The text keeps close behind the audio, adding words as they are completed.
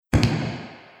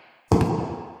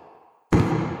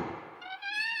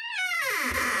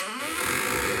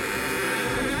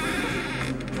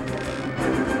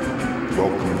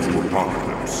Welcome to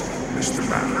Apocalypse, Mr.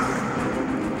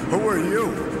 Mannheim. Who are you?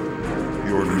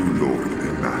 Your new lord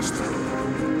and master.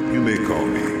 You may call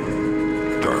me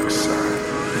Darkseid.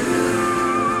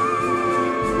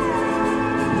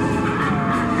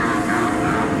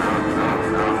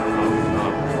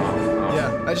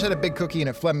 Yeah, I just had a big cookie and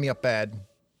it phlegmed me up bad.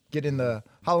 Get in the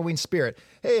Halloween spirit.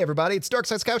 Hey, everybody, it's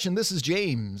Darkside's Couch, and this is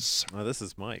James. Oh, this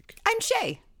is Mike. I'm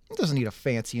Shay. It doesn't need a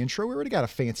fancy intro. We already got a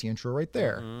fancy intro right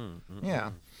there.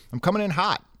 Yeah. I'm coming in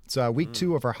hot. It's week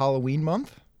 2 of our Halloween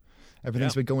month.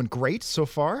 Everything's been going great so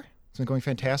far. It's been going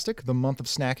fantastic. The month of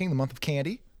snacking, the month of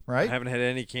candy, right? I haven't had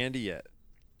any candy yet.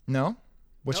 No?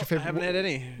 What's your favorite? I haven't had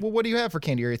any. Well, what do you have for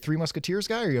candy? Are you a Three Musketeers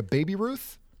guy? Are you a Baby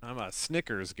Ruth? I'm a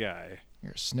Snickers guy.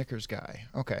 You're a Snickers guy.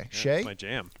 Okay. Yeah, Shay? that's my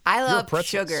jam. I love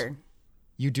pretzels. sugar.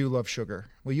 You do love sugar.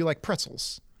 Well, you like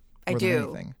pretzels. I more than do.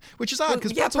 anything. Which is odd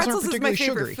because Yeah, pretzels aren't is my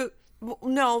particularly favorite sugary. food.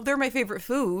 No, they're my favorite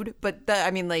food, but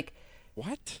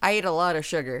What? I ate a lot of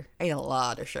sugar.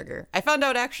 I found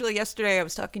out actually yesterday. I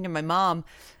was talking to my mom,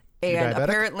 and diabetic?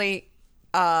 apparently,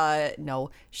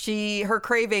 no, her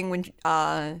craving when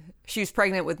she was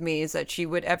pregnant with me is that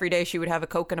every day she would have a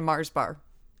Coke and a Mars bar.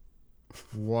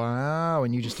 Wow,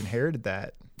 and you just inherited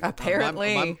that.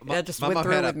 Apparently, that just went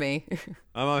through with me.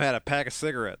 My mom had a pack of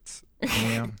cigarettes.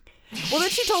 Yeah. Well, then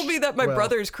she told me that my Well-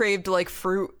 brothers craved like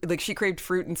fruit, like she craved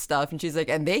fruit and stuff, and she's like,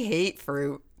 and they hate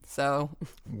fruit. So,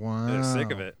 Wow. They're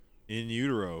sick of it. In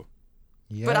utero.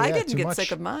 Yeah, but I yeah, didn't too get much.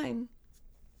 sick of mine.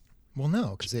 Well,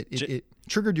 no, because it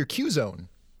triggered your Q zone.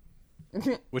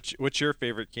 What's your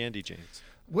favorite candy, James?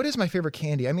 What is my favorite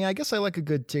candy? I mean, I guess I like a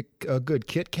good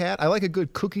Kit Kat. I like a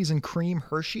good cookies and cream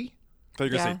Hershey. I thought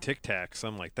you were going Yeah. to say Tic Tacs.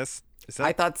 I'm like, is that?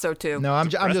 I thought so too. No, I'm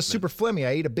just Depressed, super phlegmy.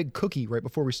 I ate a big cookie right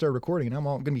before we started recording, and I'm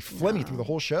all going to be phlegmy through the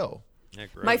whole show. Yeah,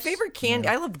 gross. My favorite candy.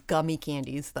 I love gummy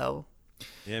candies though.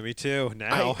 Yeah, me too.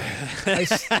 Now.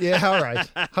 Yeah, all right,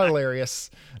 hilarious.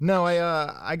 No,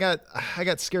 I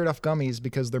got scared off gummies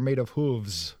because they're made of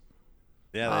hooves.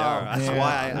 Yeah, they are. That's yeah.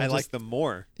 why I Just- like them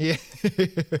more. Yeah.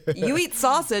 You eat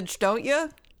sausage, don't you?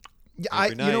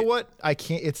 You know night. what? I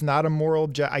can't. It's not a moral.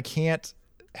 I can't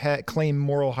claim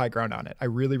moral high ground on it. I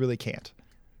really, really can't.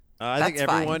 I think That's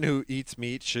fine. everyone who eats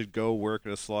meat should go work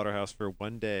at a slaughterhouse for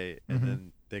one day, and Mm-hmm.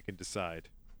 then they can decide.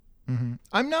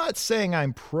 I'm not saying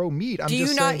I'm pro meat. I'm Do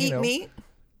just you not saying, eat know, meat?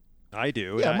 I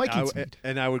do. Yeah, and Mike I, eats meat.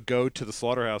 And I would go to the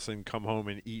slaughterhouse and come home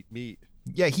and eat meat.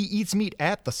 Yeah, he eats meat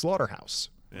at the slaughterhouse.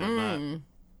 And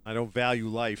I don't value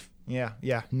life. Yeah,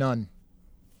 none.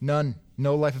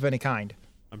 No life of any kind.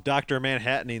 I'm Dr.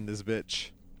 Manhattaning this bitch.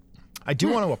 I do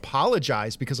want to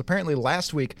apologize because apparently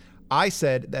last week I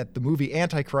said that the movie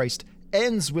Antichrist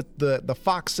ends with the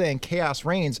fox saying chaos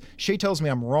reigns. Shay tells me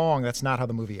I'm wrong. That's not how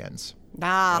the movie ends.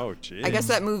 Nah. Oh, geez. I guess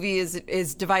that movie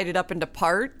is divided up into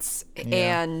parts,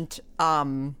 and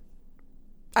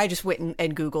I just went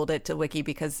and Googled it to Wiki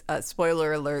because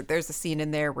spoiler alert, there's a scene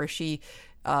in there where she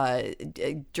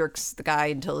jerks the guy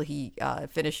until he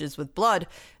finishes with blood.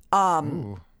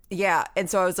 Yeah, and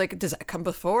so I was like, does that come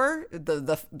before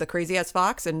the crazy ass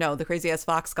fox? And no, the crazy ass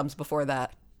fox comes before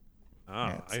that. Oh,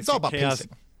 it's I all see about chaos.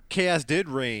 pacing. Chaos did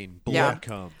reign. Blood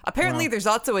come. Apparently, there's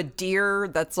also a deer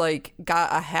that's like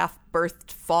got a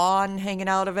half-birthed fawn hanging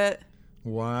out of it.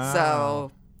 Wow.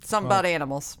 So something about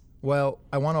animals. Well,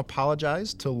 I want to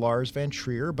apologize to Lars Van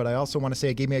Trier, but I also want to say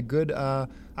it gave me a good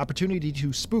opportunity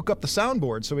to spook up the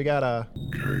soundboard. So we got a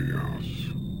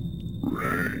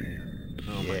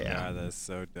Oh my god, that's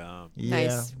so dumb.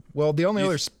 Nice. Well, the only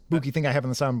other spooky thing I have on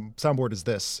the soundboard is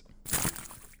this.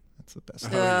 That's the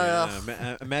best.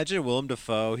 Yeah, imagine Willem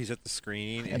Dafoe. He's at the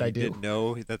screening, and I he do. didn't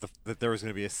know that there was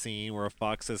going to be a scene where a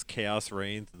fox says "Chaos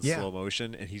reigns" in Yeah. slow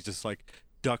motion, and he's just like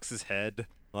ducks his head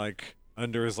like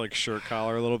under his like shirt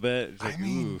collar a little bit. It's like, I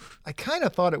mean, ooh. I kind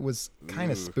of thought it was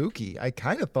kind of spooky. I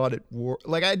kind of thought it wore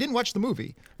like I didn't watch the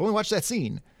movie. I only watched that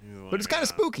scene, but it's kind of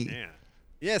spooky.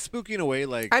 Yeah, spooky in a way.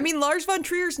 Like I mean, Lars von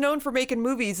Trier's known for making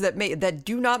movies that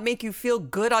do not make you feel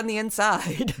good on the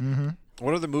inside.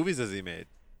 what other movies has he made?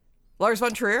 Lars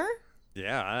von Trier?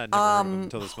 Yeah, I had never heard of him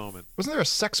until this moment. Wasn't there a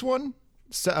sex one?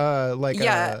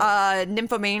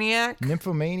 Nymphomaniac.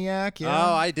 Nymphomaniac. Yeah.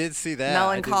 Oh, I did see that.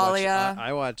 Melancholia.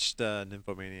 I watched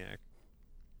Nymphomaniac.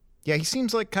 Yeah, he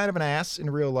seems like kind of an ass in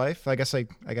real life. I guess I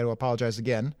got to apologize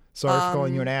again. Sorry for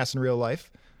calling you an ass in real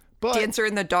life. But Dancer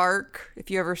in the Dark,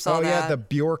 if you ever saw oh that. yeah, the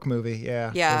Bjork movie. Yeah,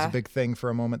 that Yeah. was a big thing for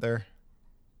a moment there.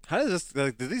 How does this?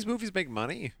 Like, do these movies make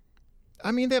money?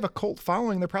 I mean, they have a cult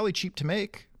following. They're probably cheap to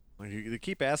make. Like, they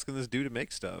keep asking this dude to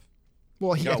make stuff.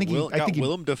 Well, I think he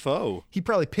Willem Dafoe. he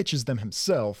probably pitches them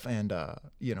himself, and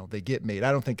they get made.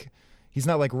 I don't think he's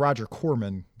not like Roger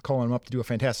Corman calling him up to do a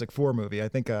Fantastic Four movie. I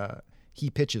think he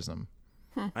pitches them.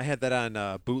 I had that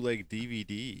on bootleg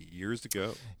DVD years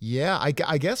ago. Yeah, I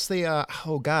guess they.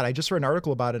 Oh God, I just read an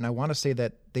article about it, and I want to say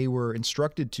that they were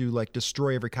instructed to like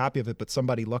destroy every copy of it, but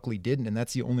somebody luckily didn't, and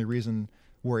that's the only reason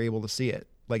we're able to see it.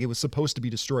 Like it was supposed to be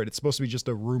destroyed. It's supposed to be just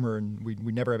a rumor, and we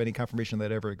never have any confirmation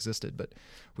that it ever existed, but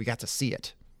we got to see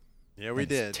it. Yeah, we And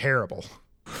did. It's terrible.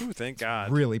 Whew, thank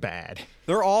God. Really bad.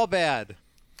 They're all bad.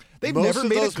 They've Most never of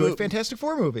made a those good Fantastic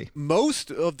Four movie. Most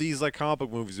of these like comic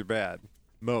book movies are bad.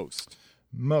 Most.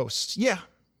 Yeah.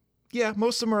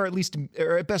 Most of them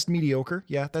are at best mediocre.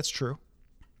 Yeah, that's true.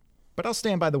 But I'll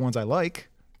stand by the ones I like.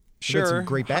 We've had Sure. some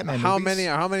great Batman How movies.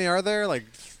 How many are there?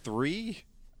 Like 3?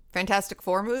 Fantastic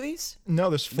Four movies? No,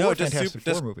 there's 4 just Fantastic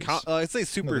Four movies. I'd say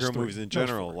there's superhero 3. movies in No, there's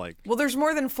general. 4. Like Well, there's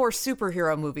more than 4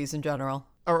 superhero movies in general.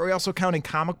 Are we also counting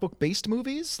comic book based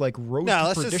movies like Road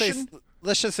no, to Perdition?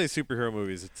 let's just say superhero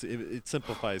movies. It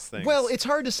simplifies things. Well, it's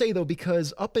hard to say though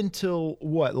because up until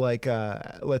what, like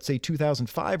let's say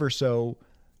 2005 or so,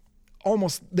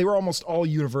 they were almost all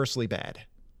universally bad.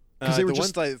 Because they were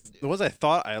the ones I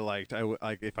thought I liked.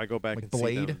 Like if I go back Like and see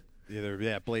Blade?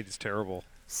 them, Blade is terrible.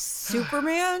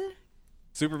 Superman?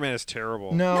 Superman is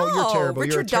terrible. No, you're terrible.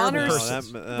 You're a Richard terrible Donner's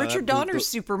person. Richard Donner's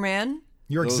Superman.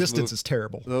 Your those existence mov- is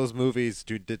terrible. Those movies,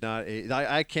 dude, did not.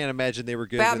 I can't imagine they were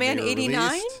good. Batman when they were 89?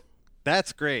 released.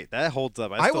 That's great. That holds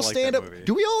up. I I still will like stand that up. movie.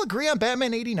 Do we all agree on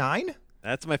Batman 89?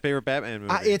 That's my favorite Batman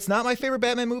movie. It's not my favorite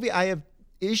Batman movie. I have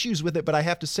issues with it, but I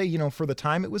have to say, for the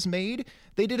time it was made,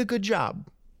 they did a good job.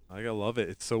 I love it.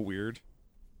 It's so weird.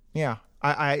 Yeah.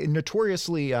 I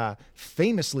notoriously,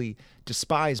 famously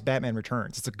despise Batman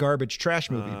Returns. It's a garbage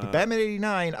trash movie. But Batman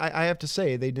 89, I have to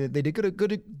say, they did a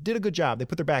good job. They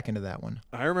put their back into that one.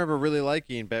 I remember really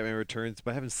liking Batman Returns,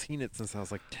 but I haven't seen it since I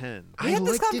was like 10. We had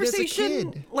this liked it as a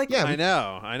conversation kid. like Yeah, I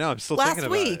know. I'm still last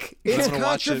thinking week. about it. It's I'm gonna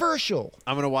watch it. controversial.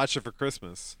 I'm gonna watch it for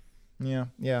Christmas. Yeah.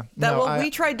 we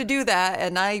tried to do that,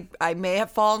 and I may have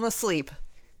fallen asleep.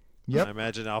 Yep. I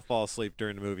imagine I'll fall asleep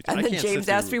during the movie. And I then can't James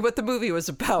sit asked through- me what the movie was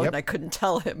about, Yep. and I couldn't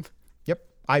tell him. Yep.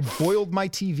 I boiled my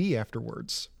TV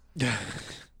afterwards. I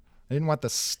didn't want the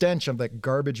stench of that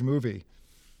garbage movie.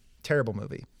 Terrible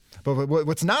movie. But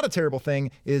what's not a terrible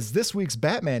thing is this week's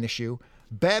Batman issue,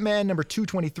 Batman number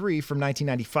 223 from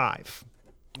 1995.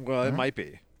 Well, it might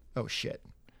be. Oh, shit.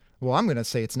 Well, I'm going to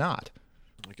say it's not.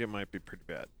 Like it might be pretty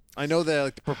bad. I know that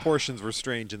like the proportions were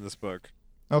strange in this book.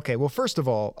 Okay, well, first of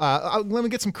all, let me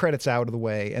get some credits out of the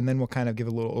way, and then we'll kind of give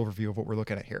a little overview of what we're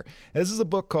looking at here. This is a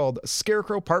book called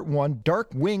Scarecrow Part 1,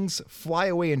 Dark Wings Fly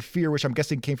Away in Fear, which I'm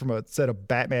guessing came from a set of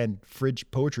Batman fridge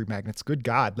poetry magnets. Good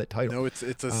God, that title. No, it's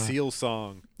a Seal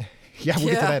song. Yeah, we'll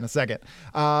get to Yeah. that in a second.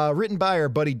 Written by our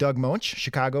buddy Doug Moench,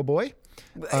 Chicago boy.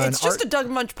 It's just a Doug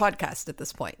Munch podcast at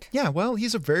this point. Yeah, well,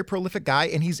 he's a very prolific guy,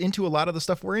 and he's into a lot of the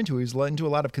stuff we're into. He's into a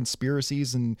lot of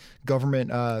conspiracies and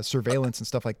government surveillance and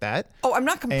stuff like that. Oh, I'm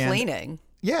not complaining.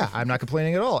 Yeah, I'm not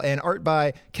complaining at all. And art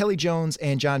by Kelly Jones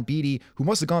and John Beatty, who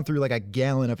must have gone through like a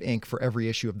gallon of ink for every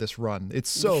issue of this run. It's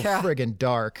so Yeah. friggin'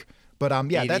 dark. But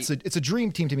yeah, Beatty. it's a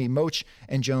dream team to me. Moench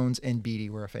and Jones and Beatty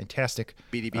were a fantastic.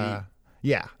 Beatty.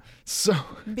 Yeah. So,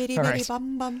 Bitty all bitty right.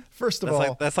 bum bum. First of That's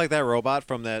all, like that robot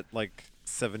from that like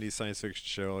 70s science fiction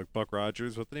show, like Buck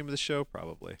Rogers. What's the name of the show?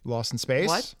 Probably Lost in Space.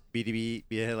 What? BDB.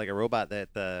 It had like a robot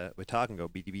that would talk and go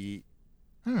BDB.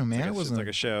 I don't know, man. It's like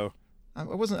a show. I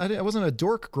wasn't a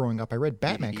dork growing up. I read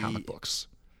Batman BDB. comic books.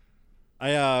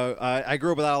 I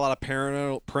grew up without a lot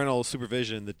of parental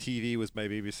supervision. The TV was my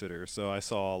babysitter, so I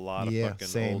saw a lot of fucking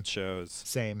same. old shows.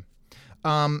 Same.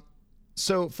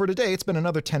 So for today, it's been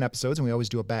another 10 episodes, and we always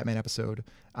do a Batman episode.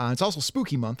 It's also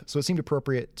spooky month, so it seemed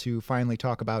appropriate to finally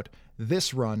talk about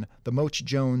this run, the Moench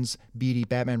Jones Beatty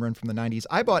Batman run from the 90s.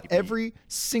 I bought every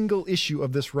single issue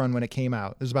of this run when it came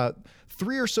out. There's about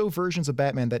 3 or so versions of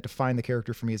Batman that defined the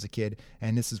character for me as a kid,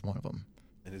 and this is one of them.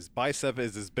 And his bicep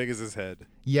is as big as his head.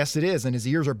 Yes, it is, and his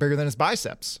ears are bigger than his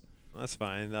biceps. That's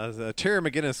fine. Terry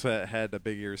McGinnis had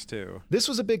big ears too. This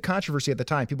was a big controversy at the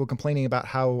time. People complaining about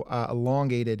how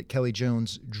elongated Kelly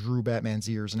Jones drew Batman's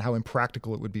ears and how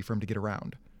impractical it would be for him to get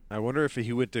around. I wonder if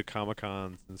he went to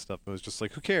Comic-Cons and stuff and was just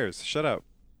like, who cares? Shut up.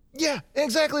 Yeah,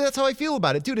 exactly. That's how I feel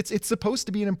about it, dude. It's supposed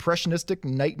to be an impressionistic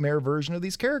nightmare version of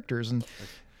these characters, and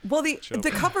Well,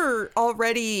 the cover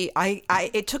already,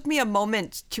 it took me a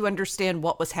moment to understand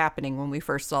what was happening when we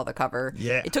first saw the cover.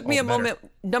 Yeah, It took me all a better.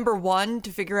 moment, number one,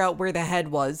 to figure out where the head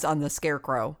was on the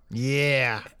Scarecrow.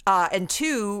 yeah, And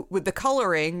two, with the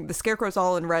coloring, the Scarecrow's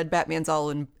all in red, Batman's all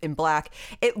in black.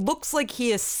 It looks like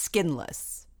he is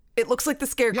skinless. It looks like the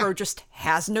Scarecrow Yeah. just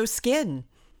has no skin.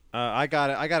 I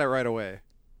got it right away.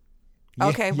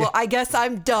 Okay, well, I guess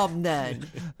I'm dumb then.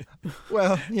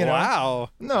 Well, you know. Wow.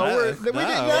 No, no.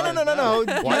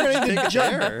 Why You're did you gonna take it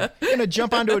there? You're gonna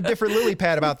jump onto a different lily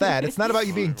pad about that. It's not about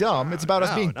you being dumb. It's about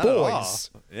us being Not at all.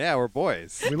 boys. Yeah, we're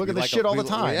boys. We look at this shit all the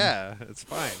time. Yeah, it's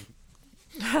fine.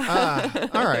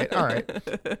 All right.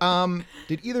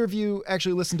 Did either of you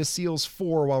actually listen to Seals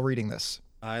 4 while reading this?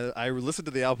 I listened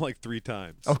to the album like 3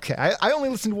 times. Okay, I only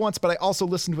listened once, but I also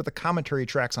listened with the commentary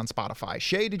tracks on Spotify.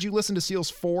 Shay, did you listen to Seals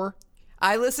 4?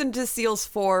 I listened to Seals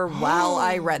 4 while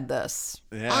I read this.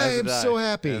 Yeah, I as am did so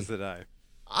happy. As did I.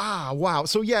 Ah, wow.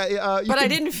 So yeah, But I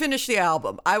didn't finish the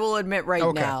album. I will admit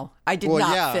now. I did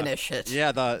not finish it.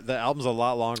 Yeah, the album's a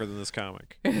lot longer than this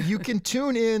comic. You can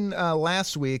tune in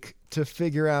last week to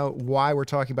figure out why we're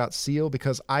talking about Seal,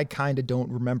 because I kind of don't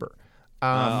remember.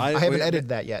 I haven't edited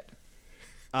that yet.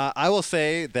 I will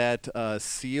say that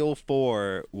Seal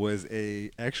 4 was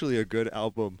actually a good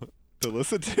album to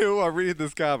listen to while reading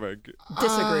this comic.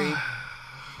 Disagree.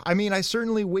 I mean, I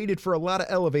certainly waited for a lot of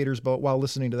elevators while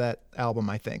listening to that album,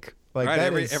 I think. Like right,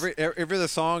 that every other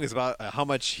song is about how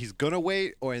much he's gonna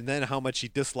wait, and then how much he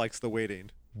dislikes the waiting.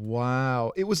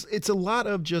 Wow. It's a lot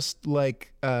of just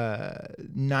like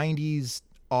 90s,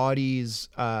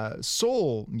 aughties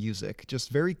soul music, just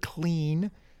very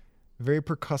clean, very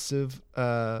percussive,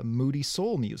 moody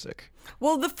soul music.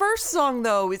 Well, the first song,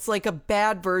 though, is like a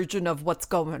bad version of What's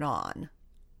Going On.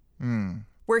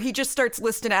 Where he just starts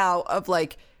listing out of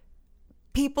like,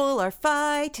 people are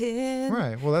fighting.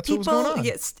 Right. Well, that's what was going on.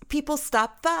 Yes, people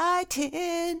stop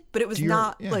fighting. But it was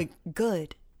not like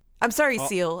good. I'm sorry,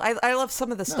 Seal. I love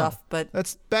some of the stuff, but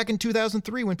that's back in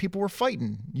 2003 when people were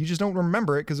fighting. You just don't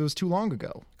remember it because it was too long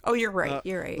ago. Oh, you're right.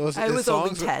 You're right. I was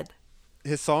old Ted.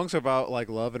 His songs are about like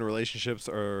love and relationships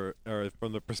are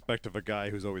from the perspective of a guy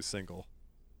who's always single.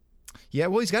 Yeah,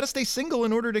 well, he's got to stay single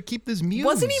in order to keep this muse.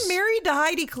 Wasn't he married to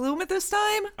Heidi Klum at this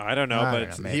time? I don't know,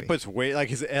 but he puts weight like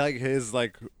his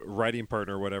writing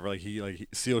partner or whatever. Like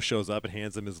Seal shows up and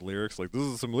hands him his lyrics. Like, this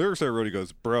is some lyrics I wrote. He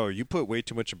goes, "Bro, you put way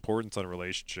too much importance on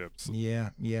relationships."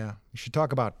 Yeah. You should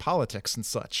talk about politics and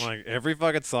such. Like every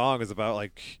fucking song is about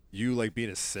like you like being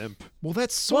a simp. Well,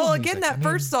 that's so. Well, again, that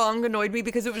first song annoyed me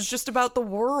because it was just about the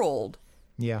world.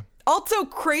 Yeah. Also,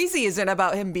 Crazy isn't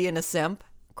about him being a simp.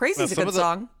 Crazy's a good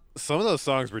song. Some of those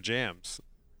songs were jams.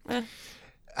 Yeah,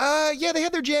 they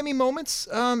had their jammy moments.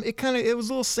 It was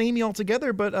a little samey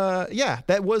altogether, but yeah,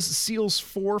 that was Seals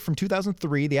 4 from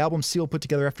 2003. The album Seal put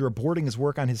together after aborting his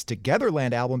work on his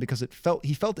Togetherland album because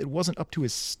he felt it wasn't up to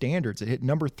his standards. It hit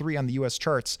number 3 on the U.S.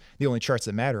 charts, the only charts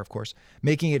that matter, of course,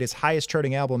 making it his highest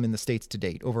charting album in the States to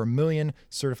date. Over 1 million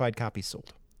certified copies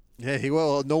sold. Yeah,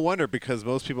 no wonder, because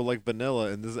most people like vanilla,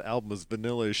 and this album is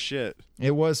vanilla as shit.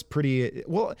 It was pretty.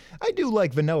 Well, I do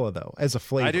like vanilla though as a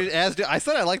flavor. I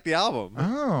said I like the album.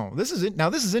 Oh, this is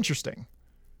interesting.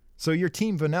 So you're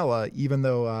team vanilla, even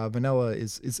though vanilla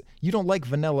is you don't like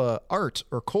vanilla art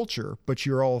or culture, but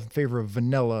you're all in favor of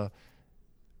vanilla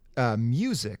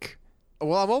music.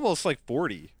 Well, I'm almost like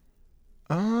 40.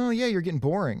 Oh yeah, you're getting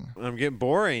boring. I'm getting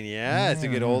boring. Yeah, as you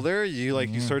get older,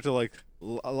 you start to like.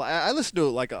 I listen to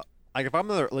it like if I'm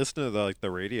listening to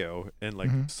the radio and like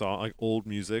song like old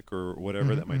music or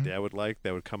whatever that my dad would like,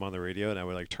 that would come on the radio and I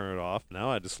would like turn it off.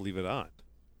 Now I just leave it on.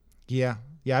 Yeah.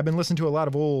 I've been listening to a lot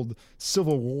of old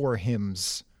Civil War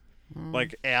hymns,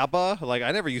 like ABBA. Like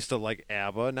I never used to like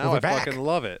ABBA. Now I fucking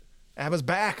love it. ABBA's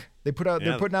back. They're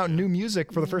putting out new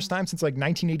music for the first time since like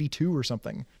 1982 or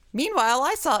something. Meanwhile,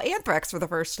 I saw Anthrax for the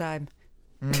first time.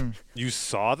 You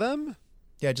saw them?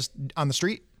 Yeah, just on the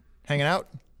street. Hanging out?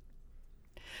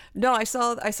 No, I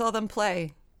saw them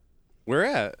play. Where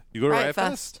at? You go to Riot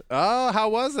Fest? Oh, how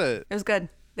was it? It was good.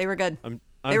 They were good.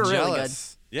 They were jealous. Really good.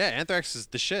 Yeah, Anthrax is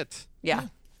the shit. Yeah.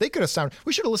 They could have sounded.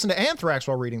 We should have listened to Anthrax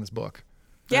while reading this book.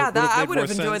 Yeah, I would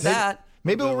have enjoyed that.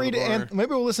 Maybe we'll maybe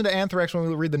we'll listen to Anthrax when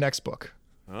we read the next book.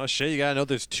 Oh shit! You gotta know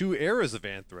there's 2 eras of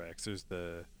Anthrax. There's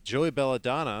the Joey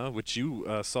Belladonna, which you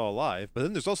saw live, but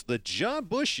then there's also the John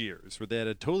Bush years, where they had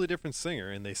a totally different singer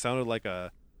and they sounded like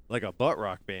a butt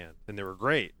rock band, and they were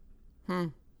great.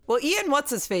 Well, Ian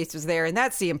What's-His-Face was there, and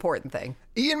that's the important thing.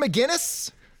 Ian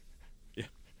McGuinness? Yeah.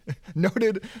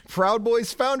 Noted Proud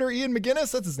Boys founder Ian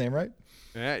McGuinness? That's his name, right?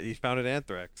 Yeah, he founded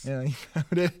Anthrax. Yeah, he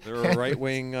founded They were a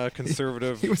right-wing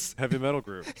conservative heavy metal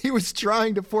group. He was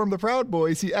trying to form the Proud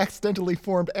Boys. He accidentally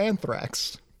formed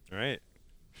Anthrax. Right.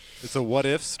 It's a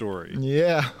what-if story.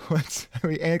 Yeah.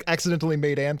 We accidentally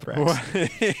made Anthrax.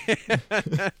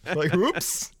 Like,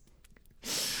 oops.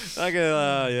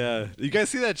 Yeah. You guys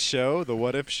see that show, the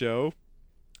What If show?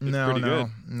 It's pretty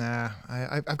good. Nah.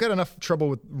 I've got enough trouble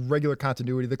with regular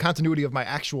continuity, the continuity of my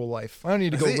actual life. I don't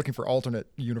need to go looking for alternate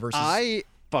universes. I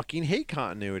fucking hate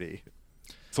continuity.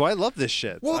 So I love this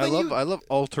shit. Well, I love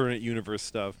alternate universe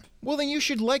stuff. Well, then you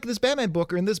should like this Batman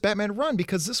book or in this Batman run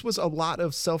because this was a lot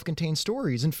of self-contained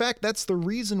stories. In fact, that's the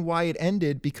reason why it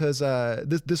ended because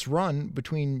this run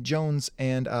between Jones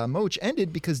and Moach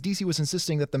ended because DC was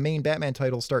insisting that the main Batman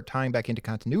titles start tying back into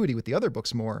continuity with the other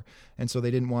books more, and so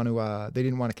they didn't want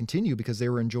to continue because they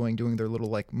were enjoying doing their little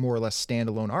like more or less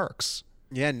standalone arcs.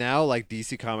 Yeah, now like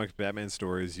DC Comics Batman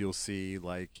stories, you'll see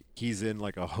like he's in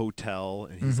like a hotel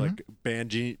and he's like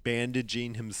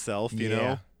bandaging himself, you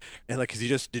know, and like 'cause he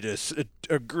just did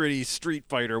a gritty street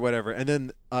fight or whatever, and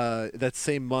then that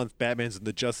same month Batman's in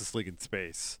the Justice League in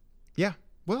space. Yeah,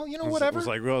 well, whatever. It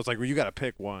was like well, you got to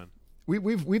pick one.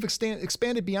 We've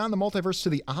expanded beyond the multiverse to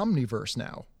the Omniverse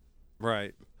now.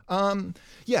 Right.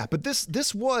 Yeah, but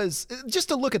this was just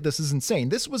to look at this is insane.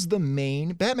 This was the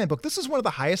main Batman book. This is one of the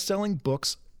highest selling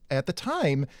books at the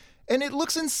time, and it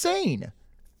looks insane.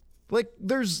 Like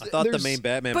I thought the main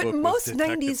Batman book but was most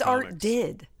Detective 90s Comics. art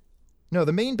did. No,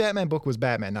 the main Batman book was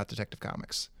Batman, not Detective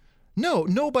Comics.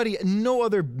 No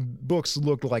other books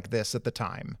looked like this at the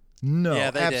time. No,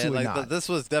 Yeah, they absolutely did. Like not. this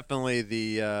was definitely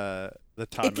the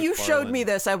Todd If you showed me McFarlane.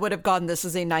 this, I would have gone, this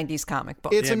is a 90s comic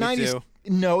book. It's Yeah, a me 90s. too.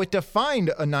 No, it defined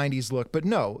a 90s look, but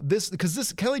no, this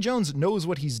Kelly Jones knows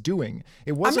what he's doing.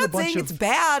 It I'm wasn't not a bunch saying of it's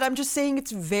bad. I'm just saying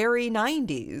it's very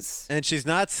 90s. And she's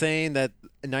not saying that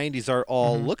 90s art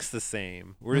all looks the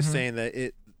same. We're just saying that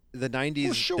the 90s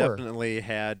Well, sure. definitely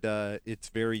had its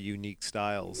very unique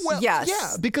styles. Well, Yes.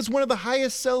 yeah, because one of the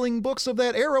highest selling books of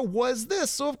that era was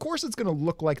this, so of course it's going to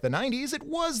look like the 90s. It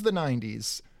was the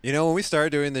 90s. You know, when we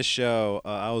started doing this show,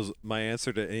 my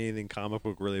answer to anything comic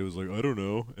book really was like, I don't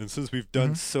know. And since we've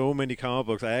done so many comic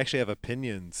books, I actually have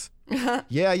opinions.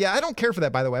 Yeah, I don't care for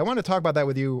that, by the way. I want to talk about that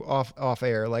with you off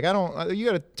air. Like, you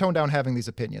got to tone down having these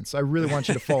opinions. I really want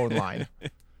you to fall in line.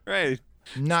 Right.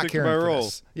 Not Stick to caring my for role.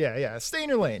 this. Yeah. Stay in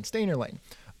your lane.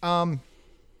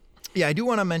 Yeah, I do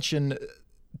want to mention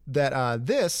that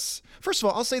this, first of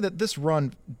all, I'll say that this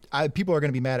run, people are going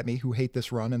to be mad at me who hate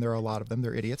this run, and there are a lot of them.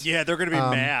 They're idiots. Yeah, they're going to be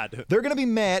mad. They're going to be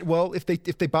mad. Well, if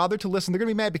they bother to listen, they're going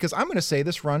to be mad because I'm going to say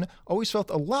this run always felt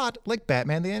a lot like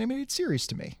Batman the Animated Series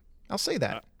to me. I'll say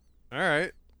that. All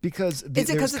right. Because Is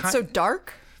it because it's so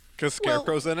dark? Because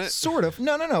Scarecrow's in it? Sort of.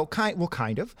 No.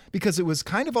 Kind of. Because it was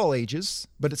kind of all ages,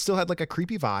 but it still had like a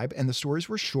creepy vibe, and the stories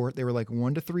were short. They were like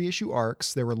 1 to 3 issue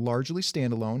arcs. They were largely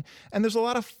standalone, and there's a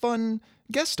lot of fun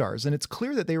guest stars, and it's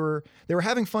clear that they were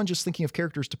having fun just thinking of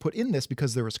characters to put in this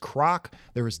because there was Croc,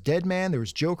 there was Deadman, there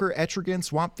was Joker, Etrigan,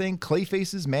 Swamp Thing,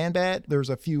 Clayfaces, Man-Bat. There was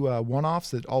a few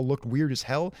one-offs that all looked weird as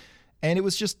hell, and it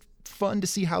was just fun to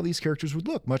see how these characters would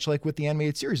look, much like with the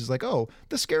animated series. It's like, oh,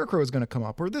 the Scarecrow is going to come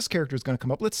up, or this character is going to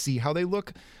come up. Let's see how they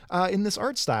look in this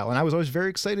art style. And I was always very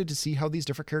excited to see how these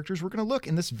different characters were going to look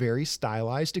in this very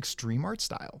stylized, extreme art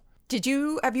style. Have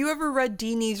you ever read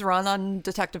Dini's run on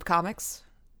Detective Comics?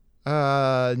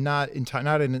 Not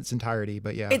in its entirety,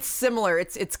 but yeah. It's similar.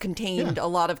 It's contained, a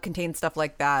lot of contained stuff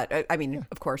like that. I mean,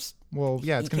 of course. Well,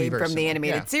 yeah, it's he going to be came very from the similar.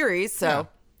 animated Yeah. series, so. Yeah.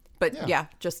 But yeah,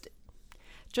 just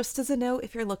as a note,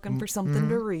 if you're looking for something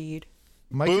to read.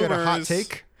 Mike, you had a hot Boomers.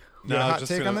 take? No, You had a I'm hot just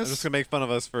take gonna, on I'm this? just going to make fun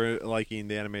of us for liking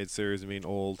the animated series and being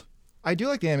old. I do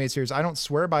like the animated series. I don't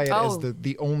swear by it as Oh.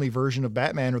 the only version of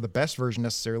Batman or the best version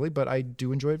necessarily, but I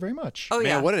do enjoy it very much. Oh, Man,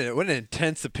 yeah. what an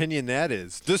intense opinion that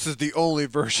is. This is the only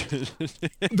version.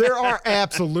 There are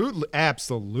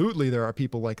absolutely there are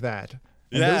people like that.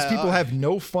 And Yeah, those people have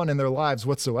no fun in their lives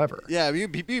whatsoever. Yeah, you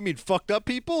mean fucked up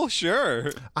people?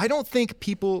 Sure. I don't think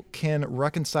people can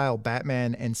reconcile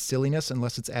Batman and silliness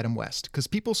unless it's Adam West, because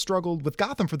people struggled with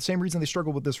Gotham for the same reason they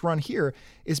struggled with this run here,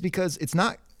 is because it's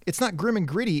not grim and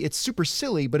gritty. It's super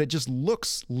silly, but it just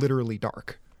looks literally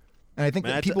dark. And I think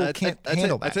that people can't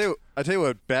handle that. I tell you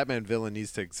what Batman villain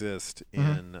needs to exist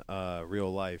in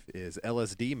real life is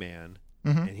LSD Man,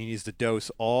 and he needs to dose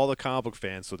all the comic book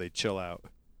fans so they chill out.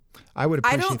 I would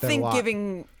I appreciate don't that a think lot.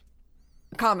 giving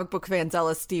comic book fans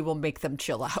LSD will make them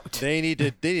chill out. They need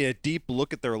a deep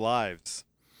look at their lives.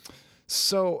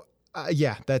 So,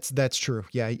 yeah, that's true.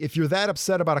 Yeah, if you're that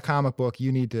upset about a comic book,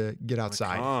 you need to get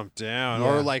outside. Calm down.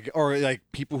 Yeah. Or like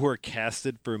people who are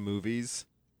casted for movies.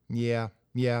 Yeah.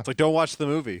 It's like, don't watch the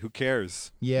movie. Who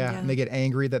cares? Yeah, Yeah. and they get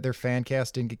angry that their fan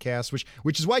cast didn't get cast, which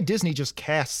is why Disney just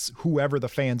casts whoever the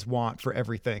fans want for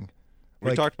everything. We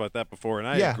Like, talked about that before, and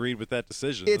I Yeah. agreed with that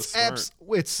decision. It's That's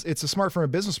smart. it's a smart from a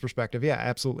business perspective. Yeah,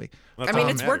 absolutely. That's I mean,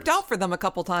 all it's that worked matters. out for them a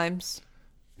couple times.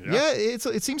 Yeah,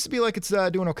 it seems to be like it's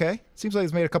doing okay. Seems like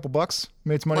it's made a couple bucks,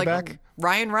 made its money Like back.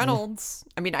 Ryan Reynolds.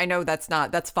 I mean, I know that's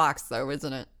Fox though,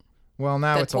 isn't it? Well,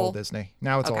 now it's all Deadpool? Disney.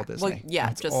 Now it's all Okay. Disney. Well,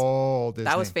 yeah, it's just- all Disney.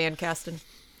 That was fan casting.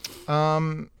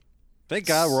 Thank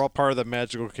God we're all part of the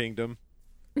magical kingdom.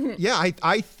 Yeah,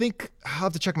 I think I'll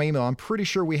have to check my email. I'm pretty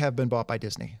sure we have been bought by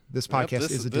Disney. This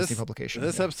podcast is a Disney publication.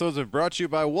 This yeah. episode's been brought to you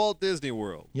by Walt Disney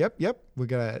World. Yep.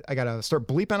 I gotta start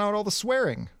bleeping out all the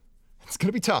swearing. It's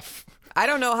gonna be tough. I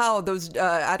don't know how those.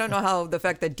 I don't know how the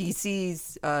fact that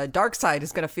DC's Dark Side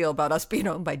is going to feel about us being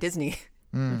owned by Disney.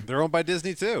 They're owned by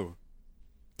Disney too.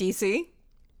 DC.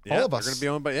 Yeah, all of us. They're going to be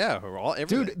owned by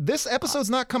everything. Dude, this episode's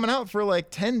not coming out for like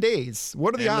 10 days.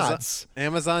 What are the odds?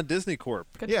 Amazon Disney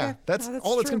Corp. Good Yeah, for- that's no,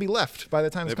 all that's true. going to be left by the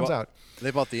time this comes out. They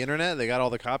bought the internet. They got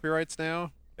all the copyrights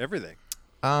now. Everything.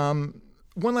 One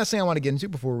last thing I want to get into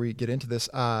before we get into this.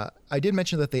 I did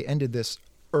mention that they ended this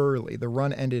early. The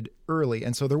run ended early.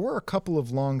 And so there were a couple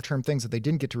of long-term things that they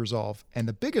didn't get to resolve. And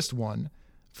the biggest one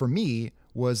for me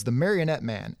was the Marionette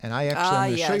Man. And I'm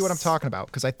going to show you what I'm yes. talking about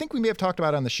because I think we may have talked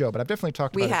about it on the show, but I've definitely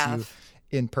talked We about it to you have.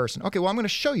 in person. Okay, well, I'm going to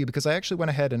show you because I actually went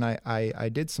ahead and I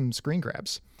did some screen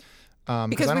grabs.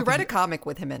 Because I we don't read a think- comic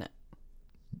with him in it.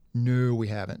 No, we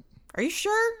haven't. Are you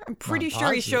sure? I'm pretty I'm sure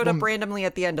he positive. showed up Well, randomly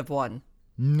at the end of one.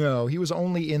 No, he was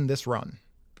only in this run.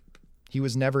 He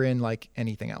was never in like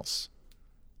anything else.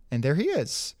 And there he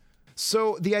is.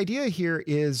 So the idea here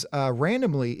is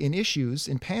randomly in issues,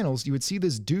 in panels, you would see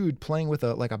this dude playing with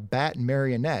a bat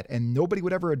marionette and nobody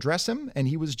would ever address him and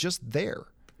he was just there.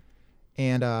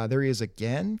 And there he is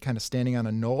again, kind of standing on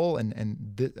a knoll and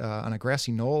on a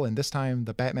grassy knoll. And this time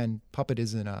the Batman puppet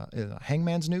is in a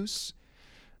hangman's noose.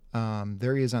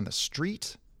 There he is on the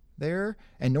street there,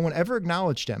 and no one ever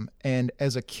acknowledged him. And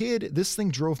as a kid, this thing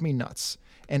drove me nuts.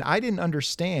 And I didn't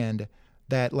understand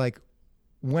that, like,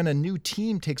 when a new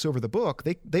team takes over the book,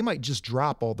 they might just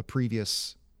drop all the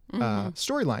previous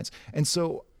storylines. And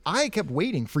so I kept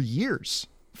waiting for years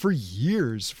for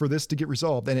this to get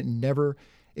resolved, and it never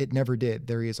did.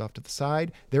 There he is off to the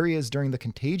side. There he is during the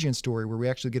Contagion story where we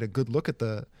actually get a good look at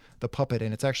the puppet,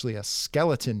 and it's actually a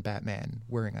skeleton Batman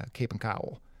wearing a cape and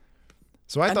cowl.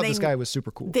 So I thought this guy was super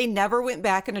cool. They never went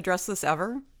back and addressed this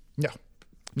ever? No.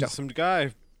 Just some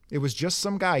guy. It was just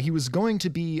some guy. He was going to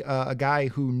be a guy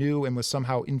who knew and was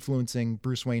somehow influencing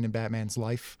Bruce Wayne and Batman's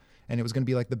life, and it was going to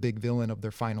be like the big villain of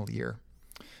their final year.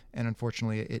 And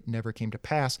unfortunately, it never came to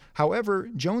pass. However,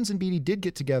 Jones and Beatty did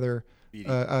get together.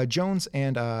 Jones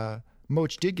and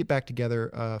Moach did get back together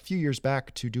a few years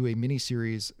back to do a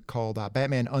miniseries called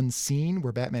Batman Unseen,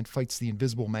 where Batman fights the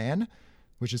Invisible Man,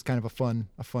 which is kind of a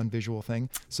fun visual thing.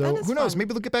 So That is who knows? fun.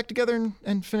 Maybe they'll get back together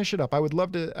and finish it up. I'd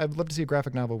love to see a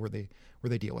graphic novel where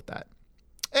they deal with that.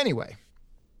 Anyway,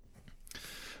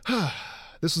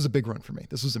 this was a big run for me.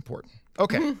 This was important.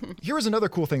 Okay, here was another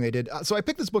cool thing they did. So I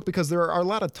picked this book because there are a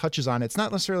lot of touches on it. It's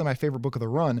not necessarily my favorite book of the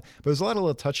run, but there's a lot of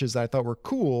little touches that I thought were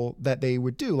cool that they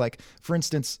would do. Like, for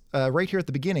instance, right here at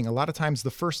the beginning, a lot of times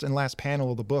the first and last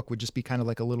panel of the book would just be kind of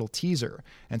like a little teaser.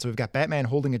 And so we've got Batman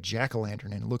holding a jack-o'-lantern,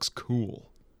 and it looks cool.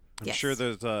 I'm Yes. sure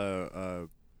there's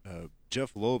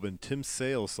Jeff Loeb and Tim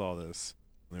Sale saw this.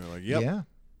 And they were like, "Yep,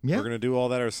 Yeah. we're gonna do all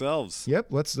that ourselves." Yep,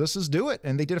 let's just do it.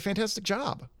 And they did a fantastic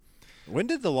job. When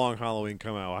did the Long Halloween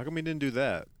come out? How come we didn't do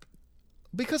that?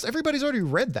 Because everybody's already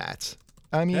read that.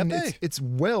 I mean, Have they? it's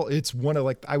one of,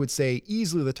 like, I would say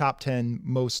easily the top 10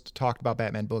 most talked about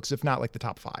Batman books, if not like the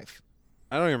top 5.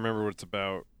 I don't even remember what it's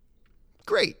about.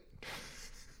 Great.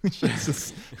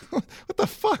 Jesus. What the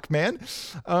fuck, man?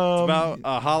 It's about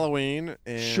Halloween,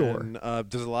 and Sure.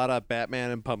 There's a lot of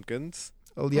Batman and pumpkins.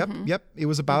 Oh, yep. It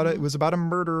was about a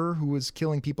murderer who was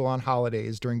killing people on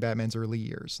holidays during Batman's early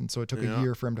years, and so it took a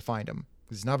year for him to find him.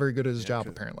 He's not very good at his job,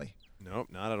 apparently. Nope,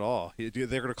 not at all. They're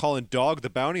going to call in Dog the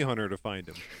Bounty Hunter to find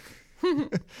him.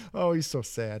 Oh, he's so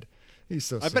sad. He's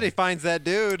so I sad. bet he finds that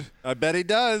dude. I bet he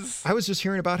does. I was just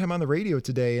hearing about him on the radio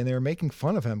today, and they were making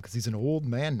fun of him because he's an old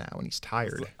man now and he's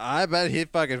tired. I bet he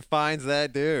fucking finds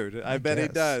that dude. I bet he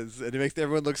guess. does, and it makes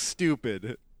everyone look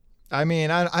stupid. I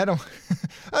mean, I don't,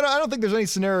 I don't think there's any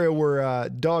scenario where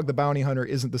Dog the Bounty Hunter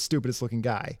isn't the stupidest looking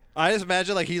guy. I just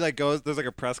imagine like he like goes. There's like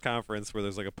a press conference where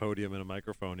there's like a podium and a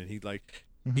microphone, and he like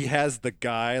he has the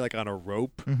guy like on a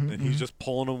rope, and he's just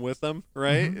pulling him with him,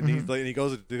 right? And he's like, and he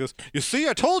goes, "You see,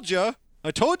 I told you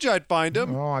I'd find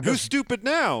him. Oh, I Who's guess- stupid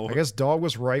now?" I guess Dog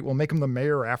was right. We'll make him the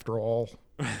mayor after all.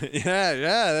 yeah.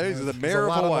 There's the There's mayor a of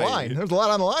lot on the Hawaii. line. There's a lot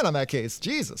on the line on that case.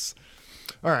 Jesus.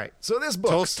 All right. So this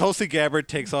book. Tulsi Gabbard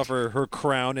takes off her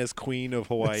crown as queen of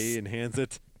Hawaii and hands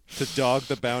it to Dog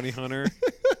the Bounty Hunter.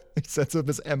 He sets up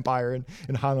his empire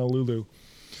in Honolulu.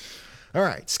 All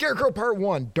right, Scarecrow Part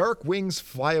 1, Dark Wings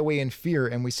Fly Away in Fear,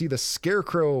 and we see the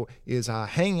Scarecrow is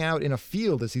hanging out in a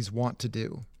field as he's wont to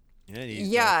do. Yeah, and he's,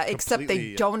 Yeah, except they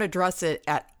completely- don't address it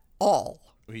at all.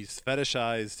 He's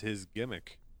fetishized his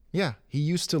gimmick. Yeah, he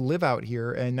used to live out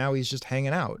here, and now he's just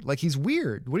hanging out. Like, he's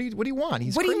weird. What do you want?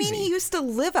 He's What do crazy. you mean he used to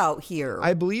live out here?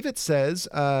 I believe it says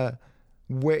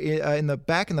where in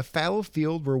the fallow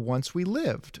field where once we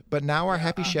lived, but now our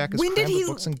happy shack is When did crammed with he-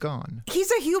 books and gone.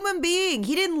 He's a human being.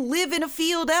 He didn't live in a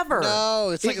field ever.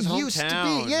 No, it's like It his used to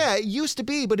hometown. be, yeah, it used to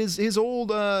be, but his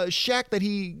old shack that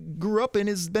he grew up in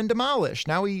has been demolished.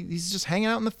 Now he's just hanging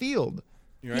out in the field.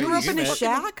 You're He right, grew up you in a can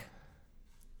shack?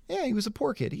 Yeah, he was a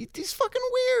poor kid. He's fucking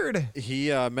weird. He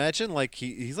imagine like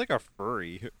he's like a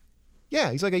furry.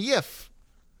 Yeah, he's like a yiff.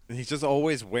 And he's just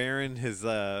always wearing his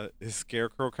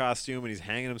scarecrow costume, and he's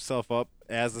hanging himself up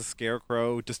as a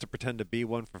scarecrow just to pretend to be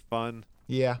one for fun.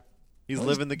 Yeah. He's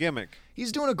living the gimmick.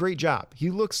 He's doing a great job. He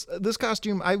looks this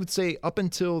costume. I would say up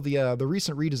until the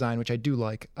recent redesign, which I do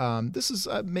like. This is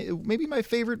maybe my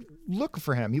favorite look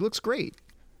for him. He looks great.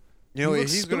 You know, He if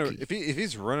looks he's gonna spooky. if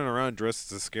he's running around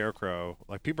dressed as a scarecrow,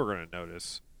 like people are gonna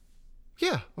notice.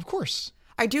 Yeah, of course.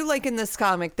 I do like in this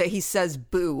comic that he says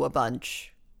boo a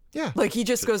bunch. Yeah, Like he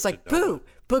just goes like boo,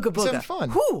 booga booga. having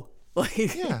fun. Whoo. Like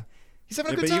yeah. He's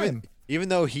having a Yeah, good but time. even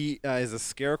though he is a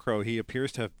scarecrow, he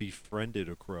appears to have befriended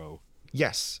a crow.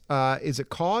 Yes. Is it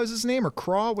Caw is his name or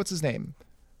Craw? What's his name?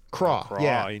 Craw. Craw.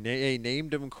 Yeah. He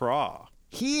named him Craw.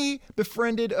 He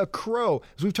befriended a crow.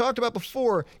 As we've talked about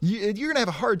before, you're going to have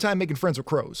a hard time making friends with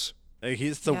crows. Like,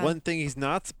 he's the Yeah. one thing he's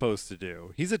not supposed to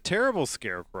do. He's a terrible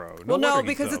scarecrow. well, no,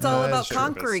 wonder he's because a it's all That about is true.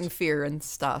 conquering fear and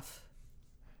stuff.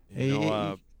 You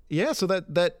know, Yeah, so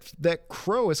that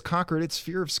crow has conquered its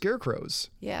fear of scarecrows.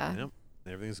 Yeah. yep,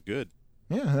 everything's good.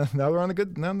 Yeah, now we're on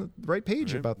the right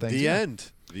page about things. The yeah.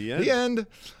 end. The end. The end.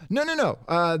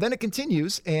 No. Then it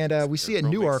continues, and we see a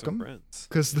new Scarecrow makes some Arkham friends.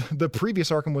 because the previous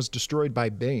Arkham was destroyed by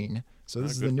Bane. So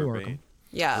this is Good the new for Arkham. Bane.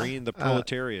 Yeah. Freeing the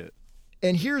proletariat.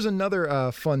 And here's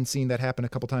another fun scene that happened a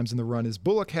couple times in the run: is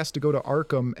Bullock has to go to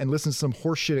Arkham and listen to some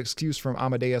horseshit excuse from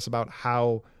Amadeus about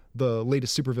how the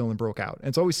latest supervillain broke out. And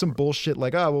it's always some bullshit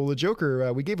like, oh, well, the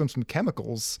Joker, we gave him some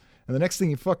chemicals, and the next thing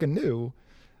he fucking knew,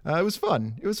 it was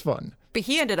fun. It was fun. But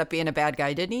he ended up being a bad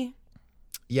guy, didn't he?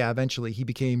 Yeah, eventually he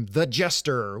became the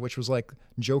Jester, which was like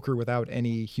Joker without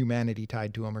any humanity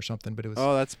tied to him or something. But it was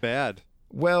Oh, that's bad.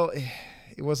 well,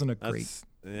 it wasn't a great.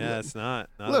 Yeah, it's not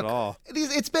Look, at all.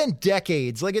 it's been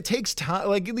decades. Like, it takes time.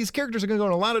 Like, these characters are going to go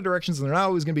in a lot of directions, and they're not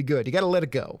always going to be good. You got to let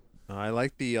it go. I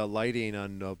like the lighting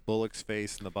on Bullock's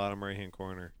face in the bottom right-hand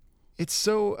corner. It's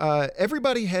so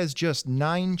everybody has just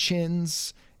 9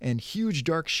 chins and huge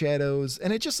dark shadows,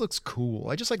 and it just looks cool.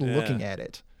 I just like looking at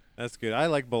it. That's good. I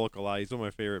like Bullock a lot. He's one of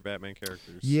my favorite Batman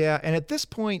characters. Yeah, and at this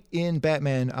point in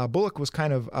Batman, Bullock was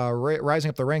kind of rising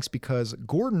up the ranks because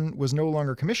Gordon was no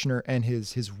longer commissioner, and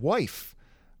his wife,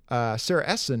 Sarah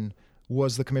Essen,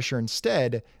 was the commissioner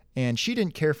instead, and she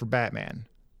didn't care for Batman.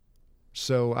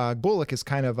 So Bullock is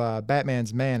kind of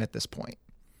Batman's man at this point.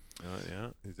 Yeah,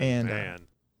 he's a And man.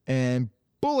 And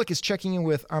Bullock is checking in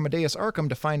with Amadeus Arkham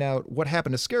to find out what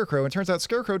happened to Scarecrow. And it turns out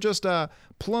Scarecrow just fed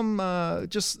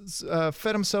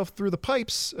himself through the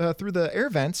pipes, through the air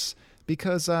vents,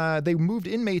 because they moved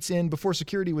inmates in before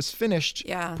security was finished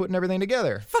putting everything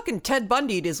together. Fucking Ted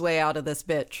Bundy'd his way out of this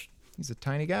bitch. He's a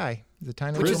tiny guy. He's a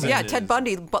tiny Which little is, man. yeah, Ted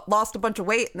Bundy lost a bunch of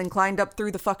weight and then climbed up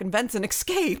through the fucking vents and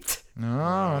escaped.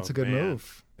 Oh, that's a good man.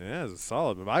 move. Yeah, it's a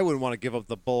solid move. I wouldn't want to give up